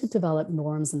we need to develop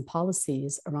norms and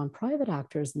policies around private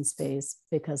actors in space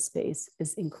because space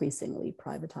is increasingly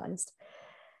privatized.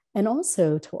 And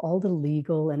also to all the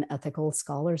legal and ethical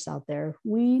scholars out there,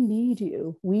 we need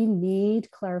you. We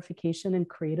need clarification and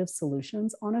creative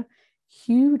solutions on a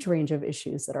huge range of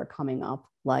issues that are coming up,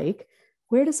 like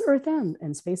where does Earth end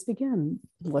and space begin?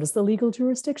 What is the legal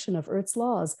jurisdiction of Earth's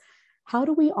laws? How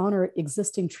do we honor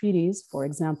existing treaties, for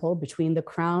example, between the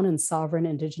Crown and sovereign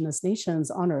Indigenous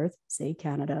nations on Earth, say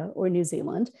Canada or New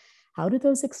Zealand? How do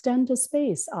those extend to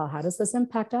space? How does this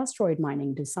impact asteroid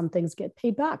mining? Do some things get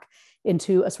paid back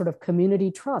into a sort of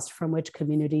community trust from which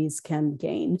communities can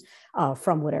gain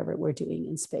from whatever we're doing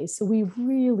in space? So we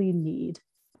really need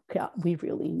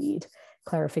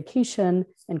clarification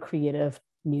and creative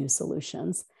new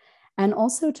solutions. And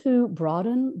also to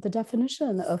broaden the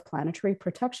definition of planetary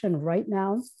protection. Right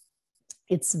now,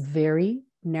 it's very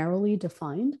narrowly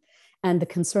defined. And the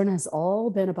concern has all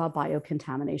been about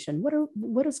biocontamination.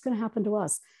 What is going to happen to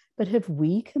us? But have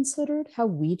we considered how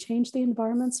we change the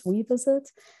environments we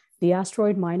visit? The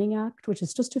Asteroid Mining Act, which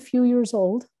is just a few years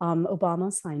old,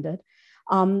 Obama signed it.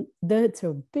 It's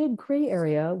a big gray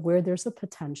area where there's a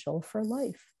potential for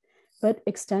life. but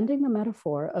extending the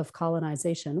metaphor of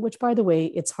colonization, which, by the way,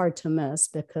 it's hard to miss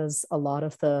because a lot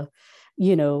of the,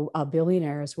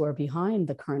 billionaires who are behind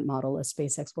the current model of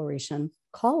space exploration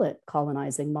call it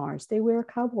colonizing Mars. They wear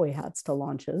cowboy hats to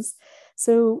launches.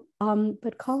 So,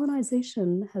 but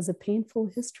colonization has a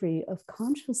painful history of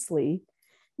consciously,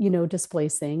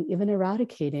 displacing, even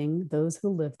eradicating those who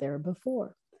lived there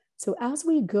before. So as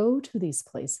we go to these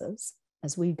places,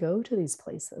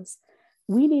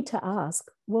 we need to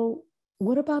ask, well,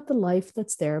 what about the life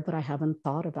that's there, but I haven't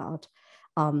thought about?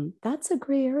 That's a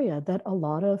gray area that a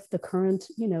lot of the current,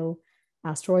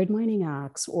 asteroid mining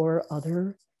acts or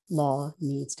other law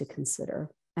needs to consider.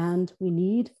 And we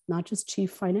need not just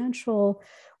chief financial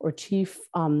or chief,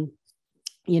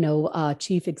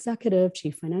 chief executive,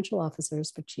 chief financial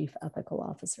officers, but chief ethical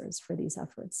officers for these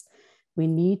efforts. We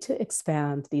need to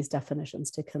expand these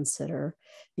definitions to consider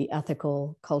the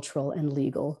ethical, cultural, and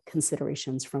legal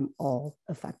considerations from all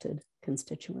affected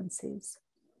constituencies.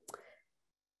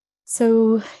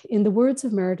 So, in the words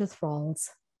of Meredith Rawls,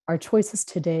 our choices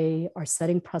today are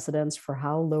setting precedents for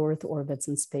how low Earth orbits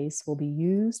in space will be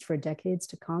used for decades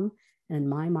to come, and in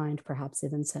my mind, perhaps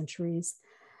even centuries.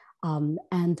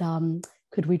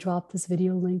 Could we drop this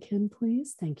video link in,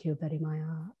 please? Thank you, Betty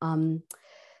Maya.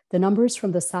 The numbers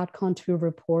from the SATCON2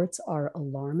 reports are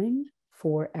alarming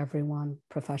for everyone,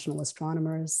 professional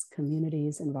astronomers,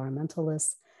 communities,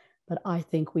 environmentalists, but I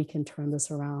think we can turn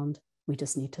this around. We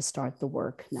just need to start the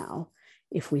work now.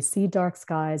 If we see dark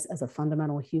skies as a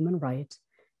fundamental human right,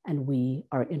 and we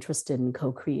are interested in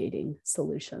co-creating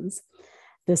solutions.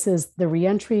 This is the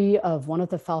reentry of one of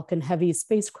the Falcon Heavy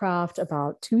spacecraft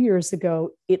about 2 years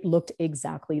ago. It looked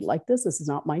exactly like this. This is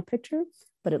not my picture,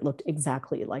 but it looked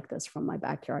exactly like this from my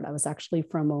backyard. I was actually,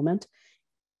 for a moment,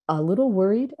 a little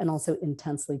worried and also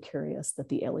intensely curious that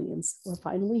the aliens were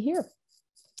finally here.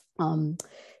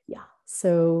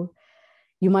 So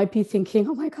you might be thinking,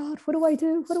 oh my God, what do I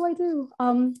do? What do I do?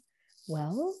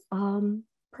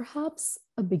 Perhaps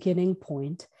a beginning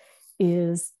point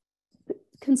is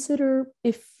consider,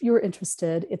 if you're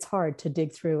interested, it's hard to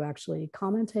dig through actually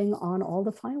commenting on all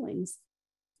the filings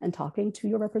and talking to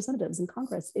your representatives in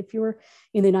Congress. If you're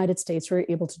in the United States, you're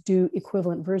able to do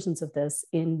equivalent versions of this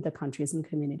in the countries and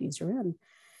communities you're in.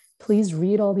 Please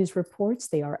read all these reports.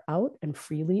 They are out and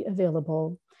freely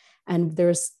available. And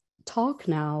there's talk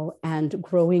now and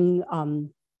growing, kind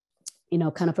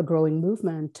of a growing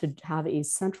movement to have a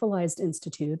centralized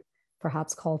institute,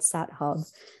 perhaps called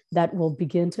SatHub, that will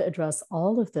begin to address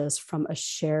all of this from a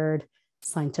shared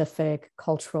scientific,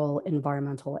 cultural,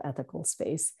 environmental, ethical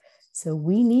space. So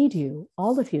we need you,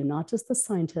 all of you, not just the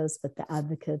scientists, but the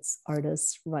advocates,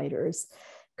 artists, writers,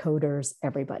 coders,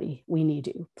 everybody. We need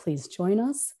you. Please join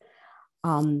us.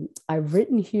 I've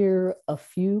written here a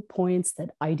few points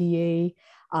that IDA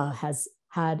has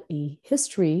had a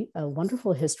history, a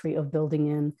wonderful history of building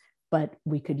in, but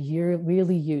we could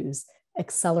really use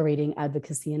accelerating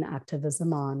advocacy and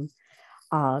activism on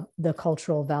the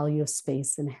cultural value of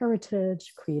space and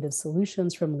heritage, creative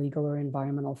solutions from legal or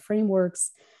environmental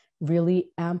frameworks,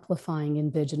 really amplifying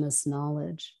Indigenous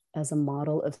knowledge as a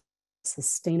model of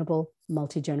sustainable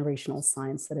multi-generational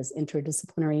science that is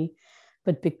interdisciplinary.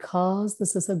 But because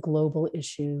this is a global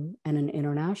issue and an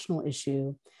international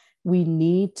issue, we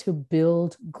need to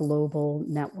build global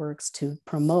networks to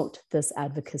promote this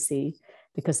advocacy,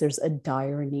 because there's a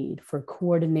dire need for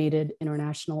coordinated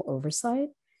international oversight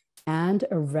and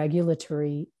a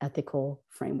regulatory ethical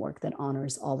framework that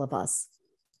honors all of us,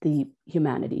 the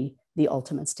humanity, the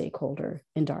ultimate stakeholder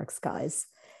in dark skies.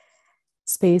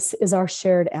 Space is our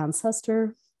shared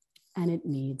ancestor, and it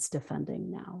needs defending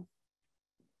now.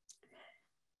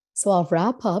 So I'll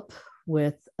wrap up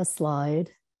with a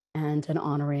slide and an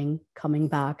honoring, coming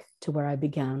back to where I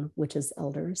began, which is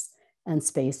elders, and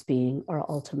space being our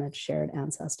ultimate shared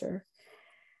ancestor.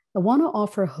 I want to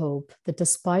offer hope that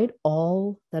despite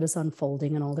all that is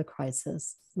unfolding and all the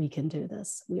crisis, we can do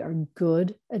this. We are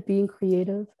good at being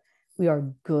creative. We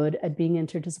are good at being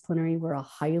interdisciplinary. We're a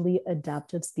highly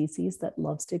adaptive species that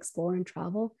loves to explore and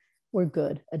travel. We're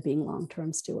good at being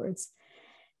long-term stewards.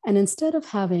 And instead of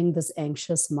having this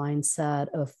anxious mindset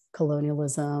of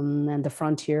colonialism and the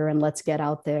frontier and let's get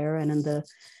out there, and in the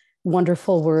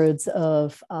wonderful words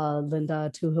of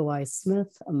Linda Tuhuwai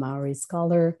Smith, a Maori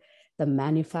scholar, the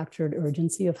manufactured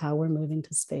urgency of how we're moving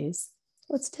to space,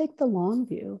 let's take the long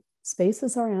view. Space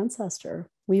is our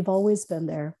ancestor. We've always been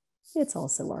there. It's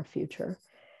also our future.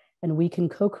 And we can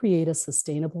co-create a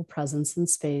sustainable presence in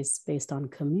space based on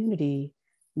community,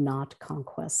 not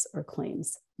conquests or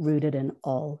claims, rooted in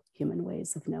all human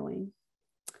ways of knowing.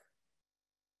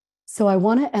 So I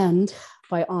want to end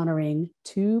by honoring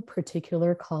two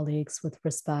particular colleagues with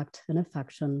respect and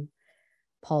affection.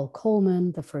 Paul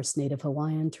Coleman, the first Native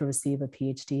Hawaiian to receive a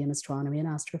PhD in astronomy and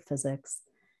astrophysics,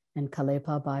 and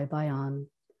Kalepa Bai Bayan,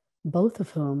 both of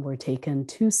whom were taken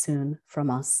too soon from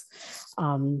us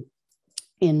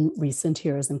in recent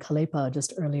years, and Kalepa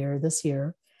just earlier this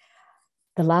year.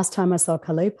 The last time I saw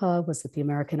Kalepa was at the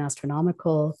American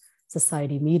Astronomical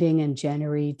Society meeting in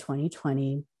January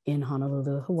 2020 in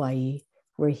Honolulu, Hawaii,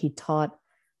 where he taught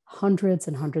hundreds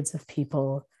and hundreds of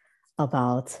people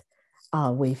about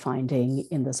wayfinding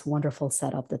in this wonderful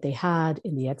setup that they had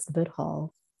in the exhibit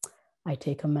hall. I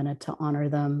take a minute to honor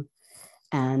them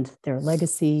and their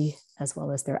legacy, as well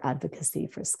as their advocacy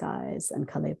for skies. And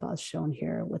Kalepa is shown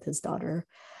here with his daughter,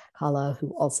 Kala,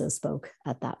 who also spoke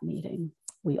at that meeting.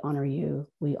 We honor you.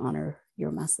 We honor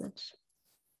your message.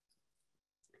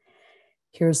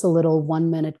 Here's a little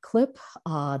 1-minute clip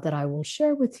that I will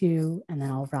share with you, and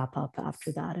then I'll wrap up after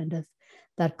that. And if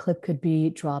that clip could be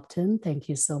dropped in, thank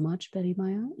you so much, Betty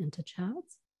Maya, into chat.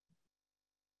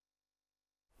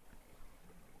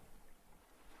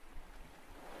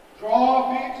 Draw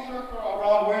a big circle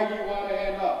around where you want to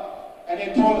end up, and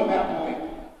then throw the map away.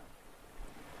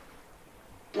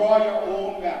 Draw your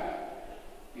own map.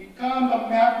 Become the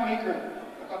map maker,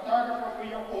 the cartographer for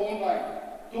your own life.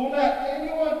 Don't let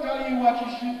anyone tell you what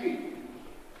you should be.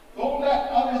 Don't let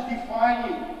others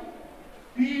define you.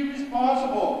 Be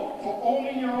responsible for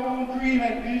owning your own dream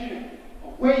and vision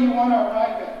of where you want to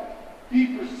arrive at.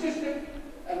 Be persistent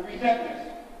and relentless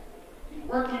in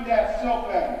working that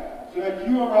self-plan so that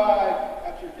you arrive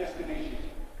at your destination.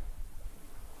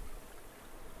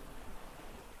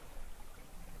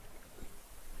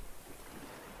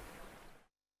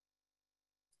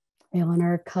 I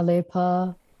honor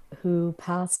Kalepa, who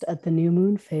passed at the new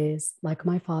moon phase, like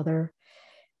my father,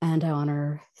 and I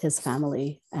honor his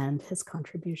family and his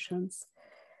contributions.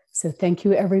 So thank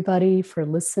you, everybody, for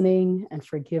listening and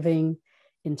for giving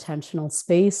intentional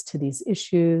space to these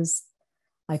issues.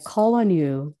 I call on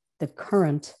you, the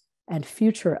current and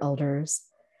future elders.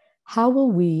 How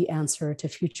will we answer to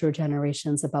future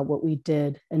generations about what we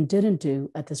did and didn't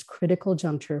do at this critical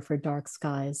juncture for dark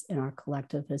skies in our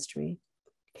collective history?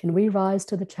 Can we rise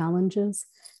to the challenges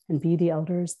and be the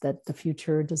elders that the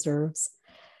future deserves?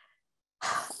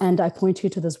 And I point you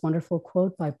to this wonderful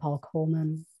quote by Paul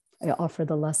Coleman. I offer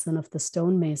the lesson of the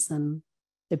stonemason.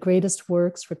 The greatest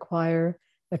works require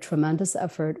a tremendous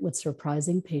effort with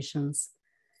surprising patience,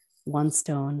 one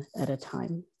stone at a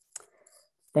time.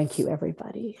 Thank you,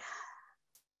 everybody.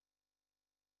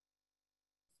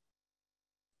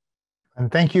 And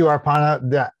thank you, Aparna.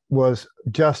 That was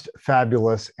just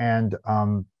fabulous. And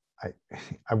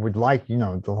I would like,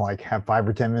 to have 5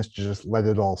 or 10 minutes to just let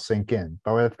it all sink in.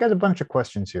 But I've got a bunch of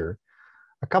questions here.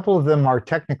 A couple of them are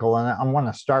technical, and I want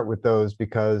to start with those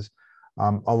because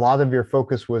a lot of your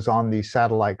focus was on the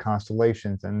satellite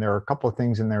constellations, and there are a couple of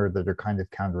things in there that are kind of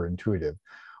counterintuitive.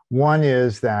 One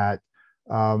is that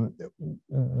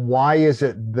why is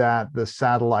it that the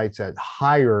satellites at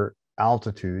higher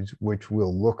altitudes, which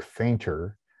will look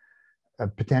fainter,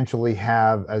 potentially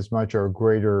have as much or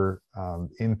greater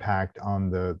impact on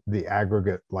the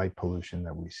aggregate light pollution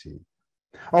that we see?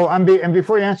 Oh, and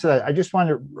before you answer that, I just want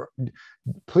to,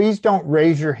 please don't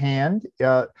raise your hand.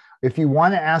 If you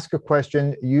want to ask a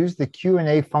question, use the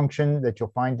Q&A function that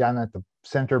you'll find down at the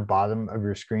center bottom of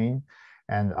your screen.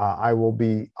 And I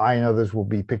and others will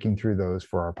be picking through those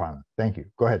for our panel. Thank you.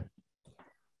 Go ahead.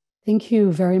 Thank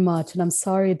you very much. And I'm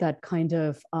sorry that kind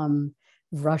of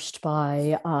rushed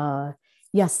by.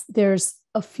 Yes, there's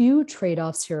a few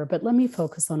trade-offs here, but let me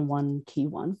focus on one key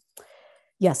one.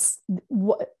 Yes,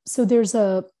 so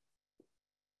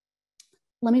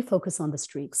let me focus on the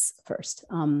streaks first.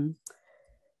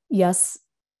 Yes,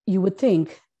 you would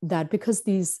think that because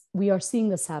we are seeing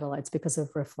the satellites because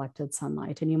of reflected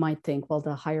sunlight, and you might think, well,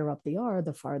 the higher up they are,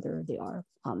 the farther they are,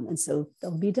 and so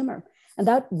they'll be dimmer. And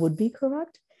that would be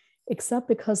correct, except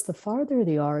because the farther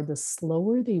they are, the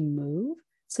slower they move,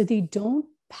 so they don't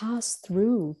pass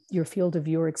through your field of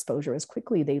view or exposure as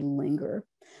quickly, they linger.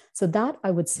 So that,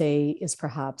 I would say, is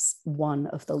perhaps one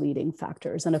of the leading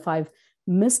factors. And if I've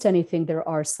missed anything, there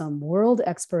are some world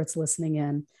experts listening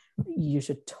in. You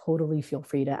should totally feel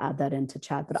free to add that into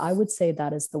chat. But I would say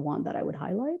that is the one that I would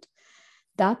highlight.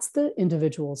 That's the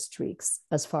individual streaks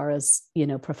as far as,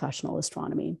 professional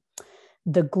astronomy.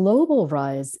 The global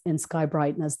rise in sky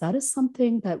brightness, that is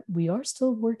something that we are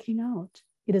still working out.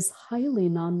 It is highly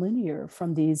nonlinear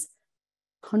from these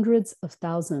hundreds of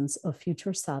thousands of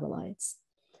future satellites.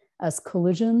 As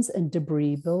collisions and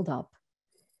debris build up,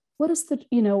 what is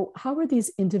how are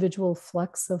these individual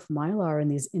flecks of mylar and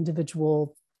these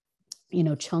individual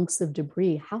chunks of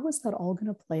debris. How is that all going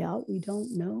to play out? We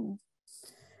don't know.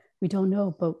 We don't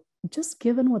know, but just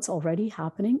given what's already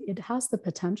happening, it has the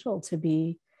potential to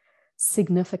be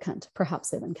significant,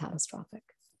 perhaps even catastrophic.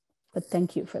 But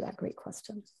thank you for that great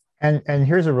question. And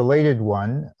here's a related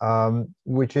one,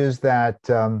 which is that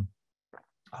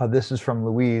this is from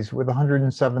Louise. With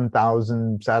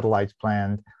 107,000 satellites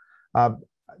planned,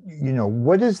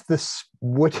 what is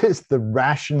the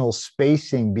rational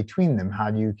spacing between them? How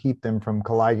do you keep them from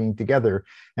colliding together?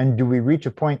 And do we reach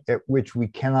a point at which we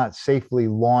cannot safely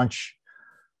launch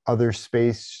other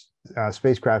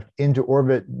spacecraft into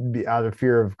orbit out of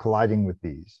fear of colliding with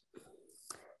these?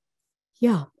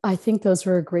 Yeah, I think those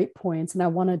are great points. And I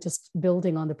want to just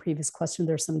building on the previous question,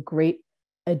 there's some great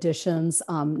additions,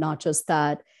 not just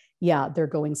that, yeah, they're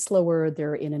going slower,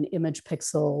 they're in an image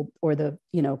pixel or the,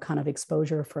 kind of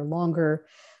exposure for longer,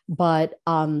 but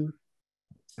the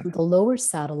lower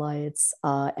satellites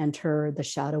enter the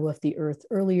shadow of the Earth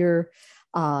earlier,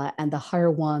 and the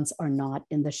higher ones are not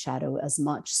in the shadow as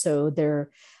much. So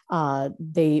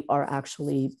they are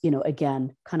actually,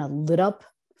 again, kind of lit up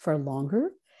for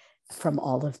longer from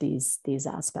all of these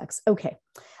aspects. Okay,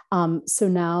 so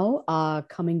now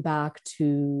coming back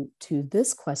to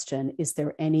this question, is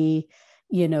there any,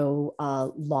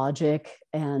 logic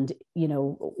and,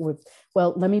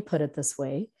 well, let me put it this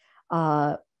way.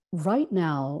 Right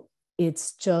now,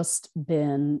 it's just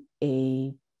been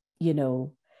the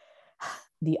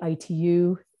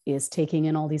ITU is taking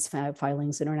in all these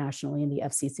filings internationally, and the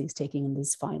FCC is taking in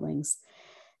these filings.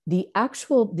 The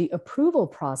approval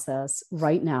process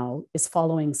right now is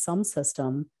following some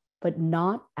system, but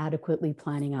not adequately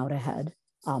planning out ahead.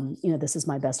 This is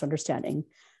my best understanding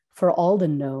for all the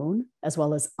known as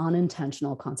well as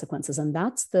unintentional consequences. And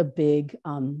that's the big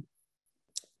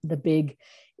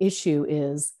issue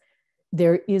is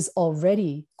there is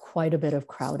already quite a bit of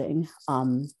crowding.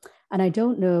 And I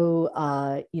don't know,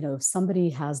 if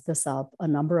somebody has this up, a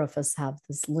number of us have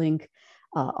this link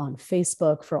on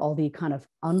Facebook for all the kind of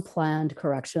unplanned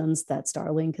corrections that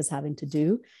Starlink is having to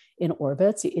do in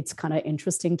orbits. It's kind of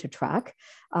interesting to track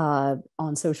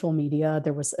on social media.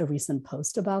 There was a recent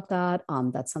post about that.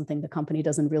 That's something the company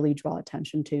doesn't really draw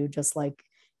attention to, just like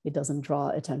it doesn't draw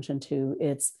attention to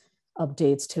its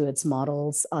updates to its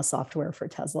models software for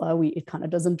Tesla. It kind of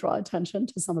doesn't draw attention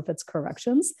to some of its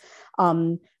corrections.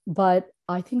 But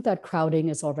I think that crowding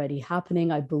is already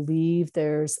happening. I believe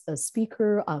there's a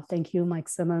speaker, thank you, Mike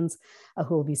Simmons,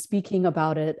 who will be speaking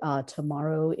about it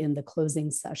tomorrow in the closing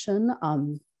session.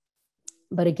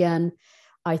 But again,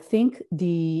 I think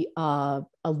a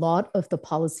lot of the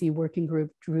policy working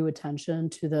group drew attention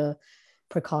to the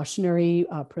precautionary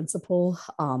principle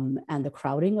and the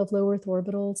crowding of low Earth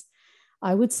orbitals.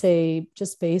 I would say,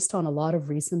 just based on a lot of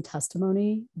recent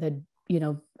testimony that,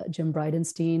 Jim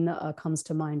Bridenstine comes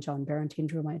to mind, John Barentine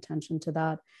drew my attention to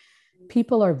that.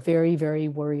 People are very, very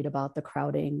worried about the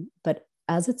crowding, but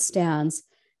as it stands,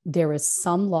 there is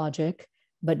some logic,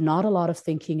 but not a lot of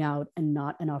thinking out and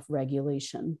not enough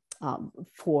regulation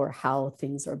for how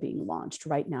things are being launched.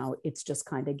 Right now, it's just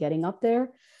kind of getting up there,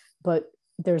 but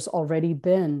there's already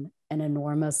been an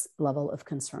enormous level of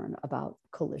concern about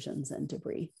collisions and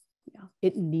debris. Yeah,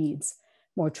 it needs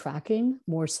more tracking,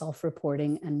 more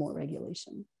self-reporting, and more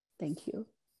regulation. Thank you.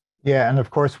 Yeah, and of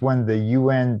course, when the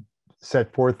UN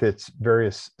set forth its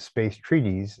various space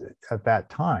treaties at that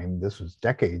time, this was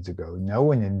decades ago, no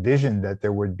one envisioned that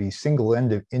there would be single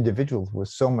individuals with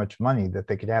so much money that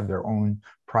they could have their own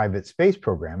private space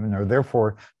program and are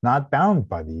therefore not bound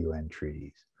by the UN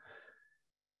treaties.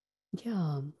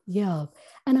 Yeah.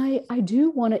 And I do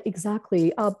want to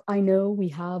exactly, I know we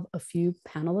have a few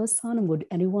panelists on, and would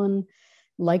anyone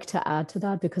like to add to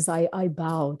that? Because I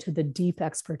bow to the deep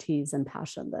expertise and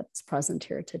passion that's present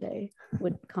here today.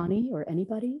 Would Connie or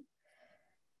anybody?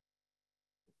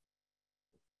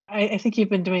 I think you've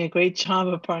been doing a great job,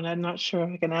 Aparna. I'm not sure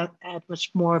if I can add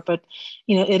much more, but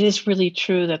it is really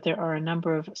true that there are a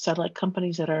number of satellite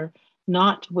companies that are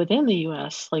not within the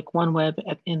US, like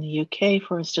OneWeb in the UK,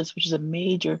 for instance, which is a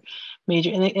major,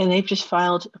 and they've just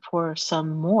filed for some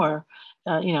more,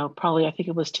 probably I think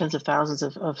it was tens of thousands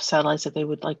of satellites that they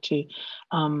would like to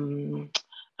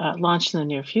launch in the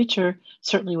near future,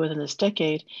 certainly within this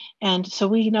decade. And so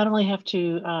we not only have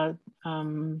to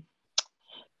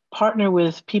partner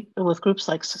with groups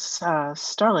like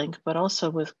Starlink, but also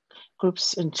with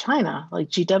groups in China, like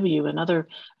GW and other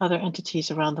entities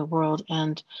around the world,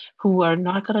 and who are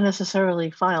not going to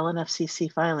necessarily file an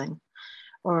FCC filing.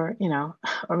 or, you know,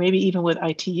 or maybe even with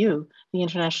ITU, the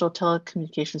International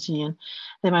Telecommunications Union,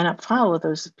 they might not file with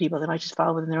those people. They might just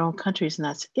file within their own countries, and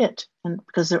that's it. And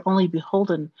because they're only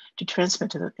beholden to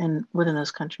transmit to within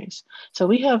those countries. So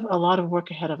we have a lot of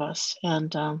work ahead of us,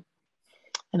 and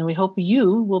we hope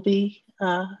you will be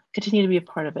continue to be a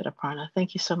part of it, Aparna.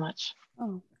 Thank you so much.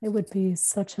 Oh, it would be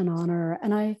such an honor.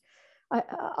 And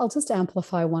I'll just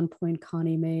amplify one point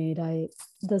Connie made.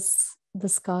 The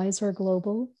skies are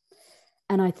global.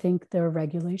 And I think their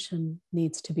regulation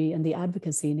needs to be, and the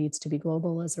advocacy needs to be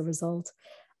global as a result.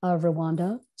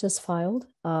 Rwanda just filed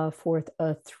for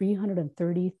a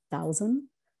 330,000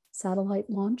 satellite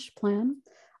launch plan.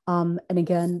 And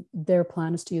again, their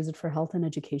plan is to use it for health and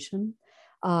education.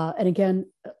 And again,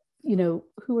 you know,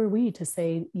 who are we to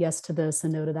say yes to this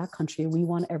and no to that country? We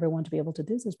want everyone to be able to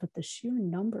do this, but the sheer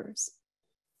numbers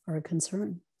are a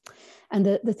concern. And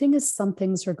the thing is, some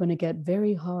things are going to get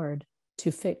very hard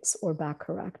to fix or back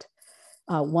correct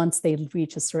once they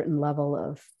reach a certain level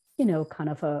of, you know, kind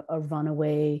of a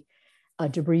runaway, a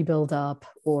debris buildup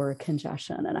or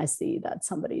congestion. And I see that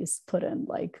somebody's put in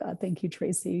like, thank you,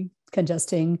 Tracy,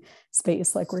 congesting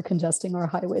space, like we're congesting our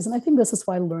highways. And I think this is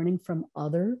why learning from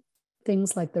other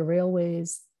things like the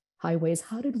railways, highways,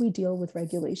 how did we deal with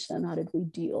regulation? How did we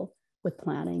deal with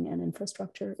planning and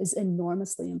infrastructure is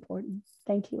enormously important.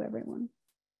 Thank you, everyone.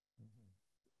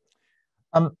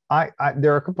 There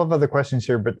are a couple of other questions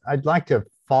here, but I'd like to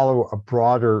follow a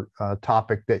broader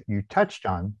topic that you touched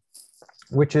on,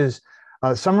 which is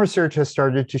some research has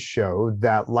started to show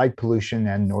that light pollution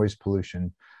and noise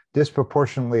pollution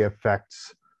disproportionately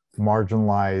affects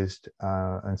marginalized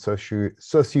and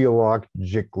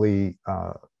sociologically,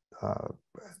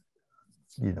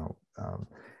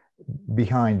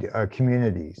 behind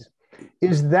communities.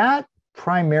 Is that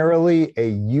primarily a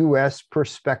US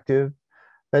perspective?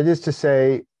 That is to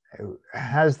say,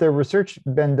 has there research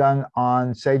been done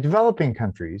on, say, developing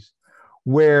countries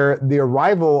where the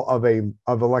arrival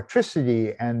of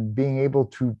electricity and being able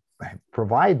to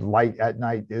provide light at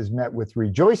night is met with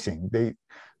rejoicing?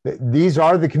 These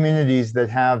are the communities that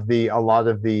have a lot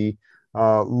of the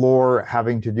lore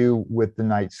having to do with the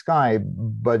night sky,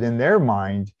 but in their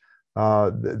mind,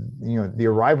 the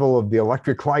arrival of the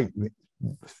electric light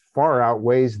far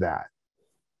outweighs that.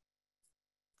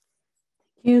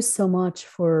 Thank you so much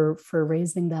for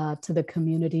raising that to the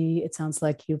community. It sounds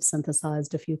like you've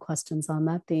synthesized a few questions on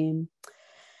that theme.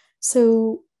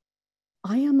 So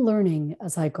I am learning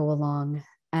as I go along,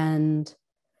 and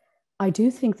I do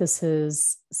think this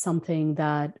is something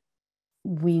that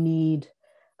we need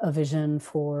a vision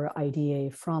for IDA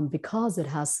from, because it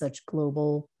has such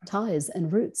global ties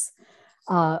and roots.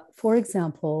 For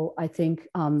example, I think,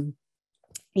 in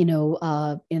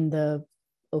the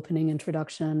opening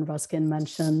introduction, Ruskin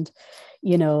mentioned,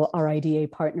 our IDA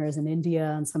partners in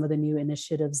India and some of the new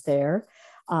initiatives there.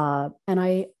 And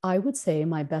I would say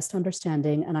my best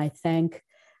understanding, and I thank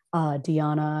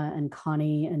Deanna and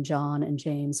Connie and John and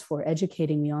James for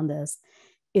educating me on this,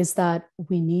 is that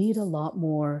we need a lot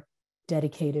more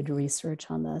dedicated research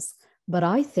on this. But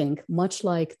I think, much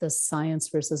like the science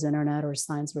versus internet or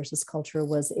science versus culture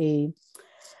was a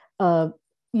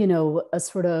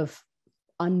sort of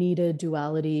unneeded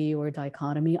duality or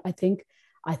dichotomy, I think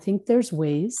there's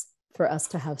ways for us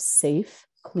to have safe,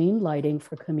 clean lighting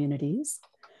for communities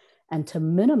and to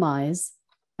minimize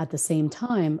at the same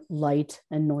time light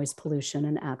and noise pollution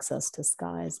and access to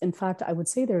skies. In fact, I would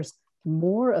say there's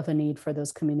more of a need for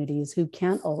those communities who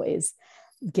can't always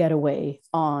get away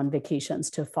on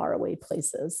vacations to faraway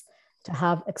places to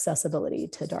have accessibility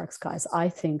to dark skies. I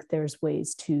think there's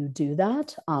ways to do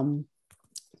that,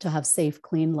 to have safe,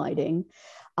 clean lighting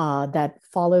that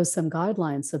follows some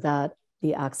guidelines so that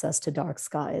the access to dark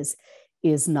skies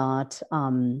is not,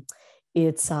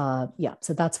 so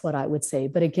that's what I would say.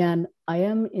 But again, I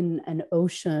am in an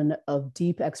ocean of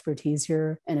deep expertise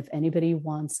here. And if anybody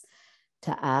wants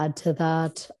to add to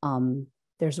that,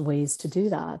 there's ways to do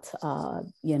that,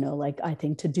 I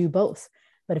think to do both.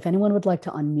 But if anyone would like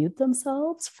to unmute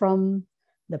themselves from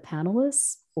the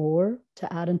panelists or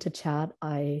to add into chat,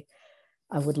 I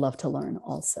would love to learn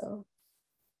also.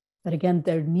 But again,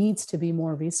 there needs to be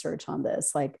more research on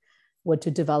this, like what do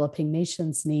developing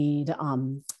nations need,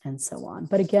 and so on.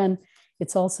 But again,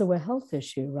 it's also a health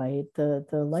issue, right? The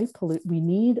light we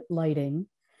need lighting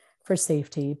for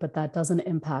safety, but that doesn't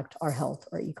impact our health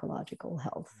or ecological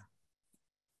health.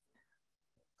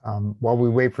 While we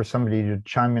wait for somebody to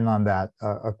chime in on that,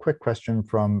 a quick question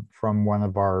from one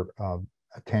of our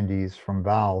attendees, from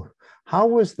Val. How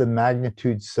was the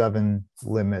magnitude 7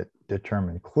 limit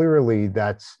determined? Clearly,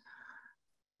 that's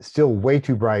still way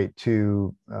too bright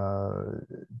to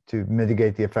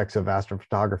mitigate the effects of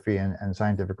astrophotography and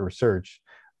scientific research.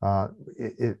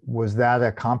 Was that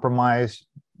a compromise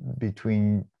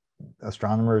between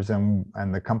astronomers and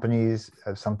the companies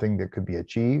as something that could be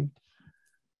achieved?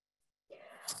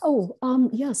 Oh,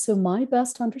 yeah. So my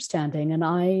best understanding, and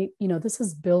this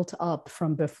is built up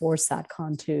from before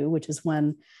SatCon 2, which is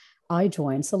when I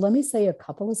joined. So let me say a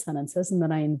couple of sentences, and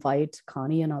then I invite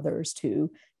Connie and others to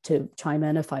chime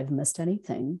in if I've missed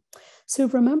anything. So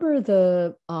remember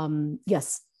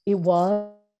yes, it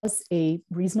was a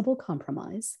reasonable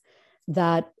compromise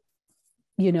that,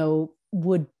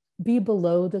 would be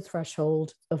below the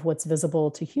threshold of what's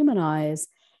visible to human eyes.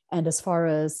 And as far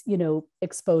as,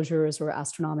 exposures or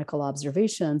astronomical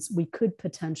observations, we could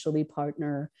potentially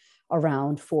partner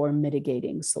around for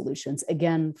mitigating solutions,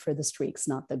 again, for the streaks,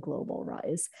 not the global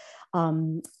rise.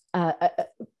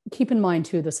 Keep in mind,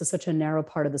 too, this is such a narrow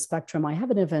part of the spectrum. I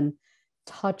haven't even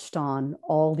touched on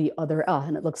all the other,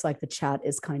 and it looks like the chat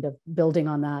is kind of building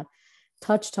on that,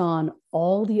 touched on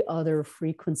all the other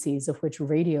frequencies, of which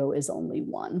radio is only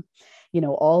one.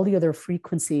 All the other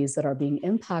frequencies that are being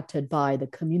impacted by the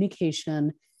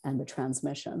communication and the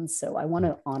transmission. So I want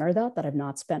to honor that I've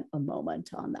not spent a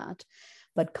moment on that.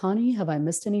 But Connie, have I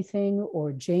missed anything?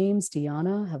 Or James,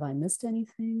 Deanna, have I missed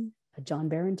anything? John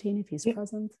Barentine, if he's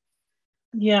present.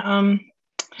 Yeah,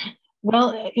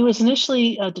 well, it was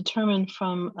initially determined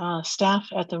from staff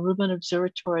at the Rubin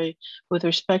Observatory with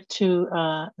respect to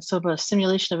sort of a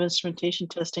simulation of instrumentation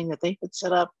testing that they had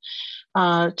set up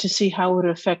to see how it would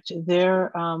affect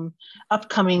their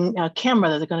upcoming camera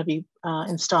that they're going to be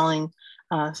installing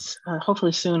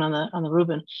hopefully soon on the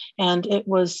Rubin. And it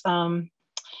was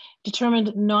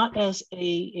determined not as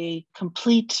a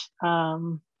complete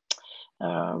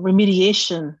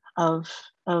remediation of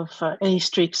any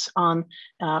streaks on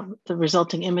the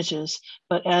resulting images,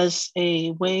 but as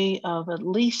a way of at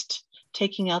least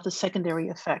taking out the secondary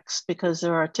effects, because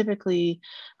there are typically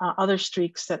other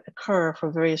streaks that occur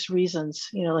for various reasons,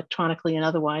 electronically and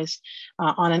otherwise,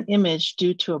 on an image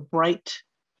due to a bright,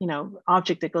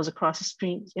 object that goes across the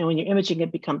screen. When you're imaging,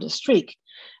 it becomes a streak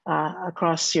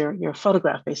across your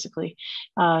photograph, basically.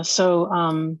 So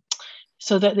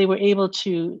that they were able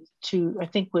to I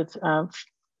think with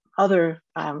other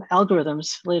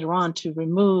algorithms later on to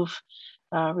remove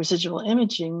residual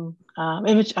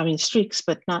streaks,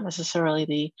 but not necessarily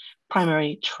the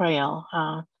primary trail.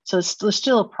 So there's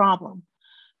still a problem,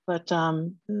 but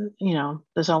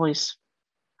there's always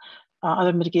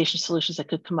other mitigation solutions that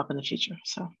could come up in the future.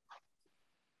 So.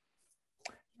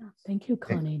 Yeah, thank you,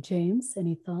 Connie. James,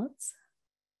 any thoughts?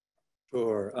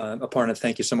 Sure. Aparna,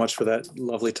 thank you so much for that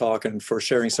lovely talk and for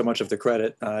sharing so much of the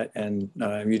credit, and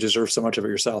you deserve so much of it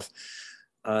yourself.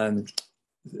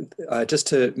 Just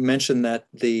to mention that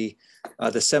the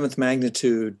 7th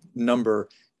magnitude number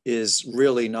is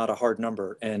really not a hard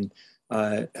number, and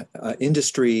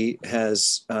industry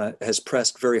has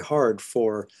pressed very hard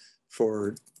for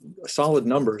solid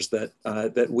numbers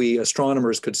that we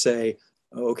astronomers could say,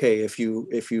 okay, if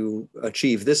you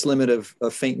achieve this limit of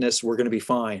faintness, we're going to be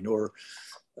fine, or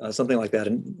something like that.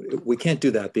 And we can't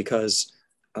do that because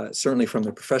certainly from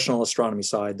the professional astronomy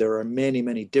side, there are many,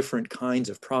 many different kinds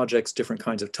of projects, different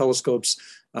kinds of telescopes,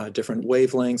 different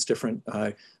wavelengths, different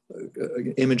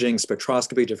imaging,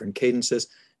 spectroscopy, different cadences,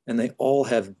 and they all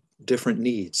have different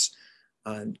needs.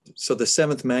 So the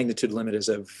 7th magnitude limit is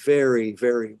a very,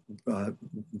 very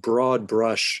broad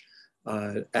brush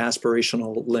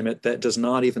aspirational limit that does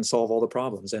not even solve all the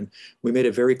problems. And we made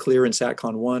it very clear in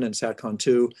SatCon 1 and SatCon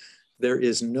 2, there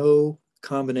is no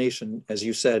combination, as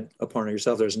you said, Aparna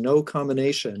yourself, there's no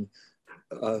combination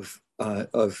of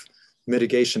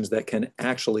mitigations that can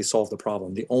actually solve the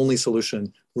problem. The only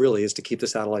solution really is to keep the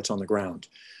satellites on the ground.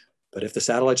 But if the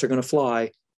satellites are going to fly,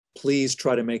 please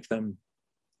try to make them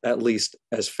at least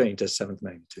as faint as 7th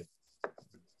magnitude.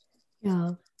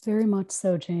 Yeah. Very much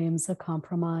so, James, a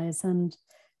compromise. And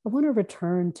I want to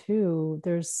return to,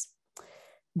 there's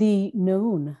the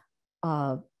known,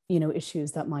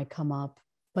 issues that might come up,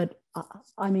 but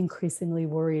I'm increasingly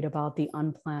worried about the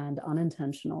unplanned,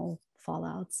 unintentional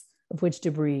fallouts, of which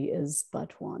debris is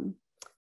but one.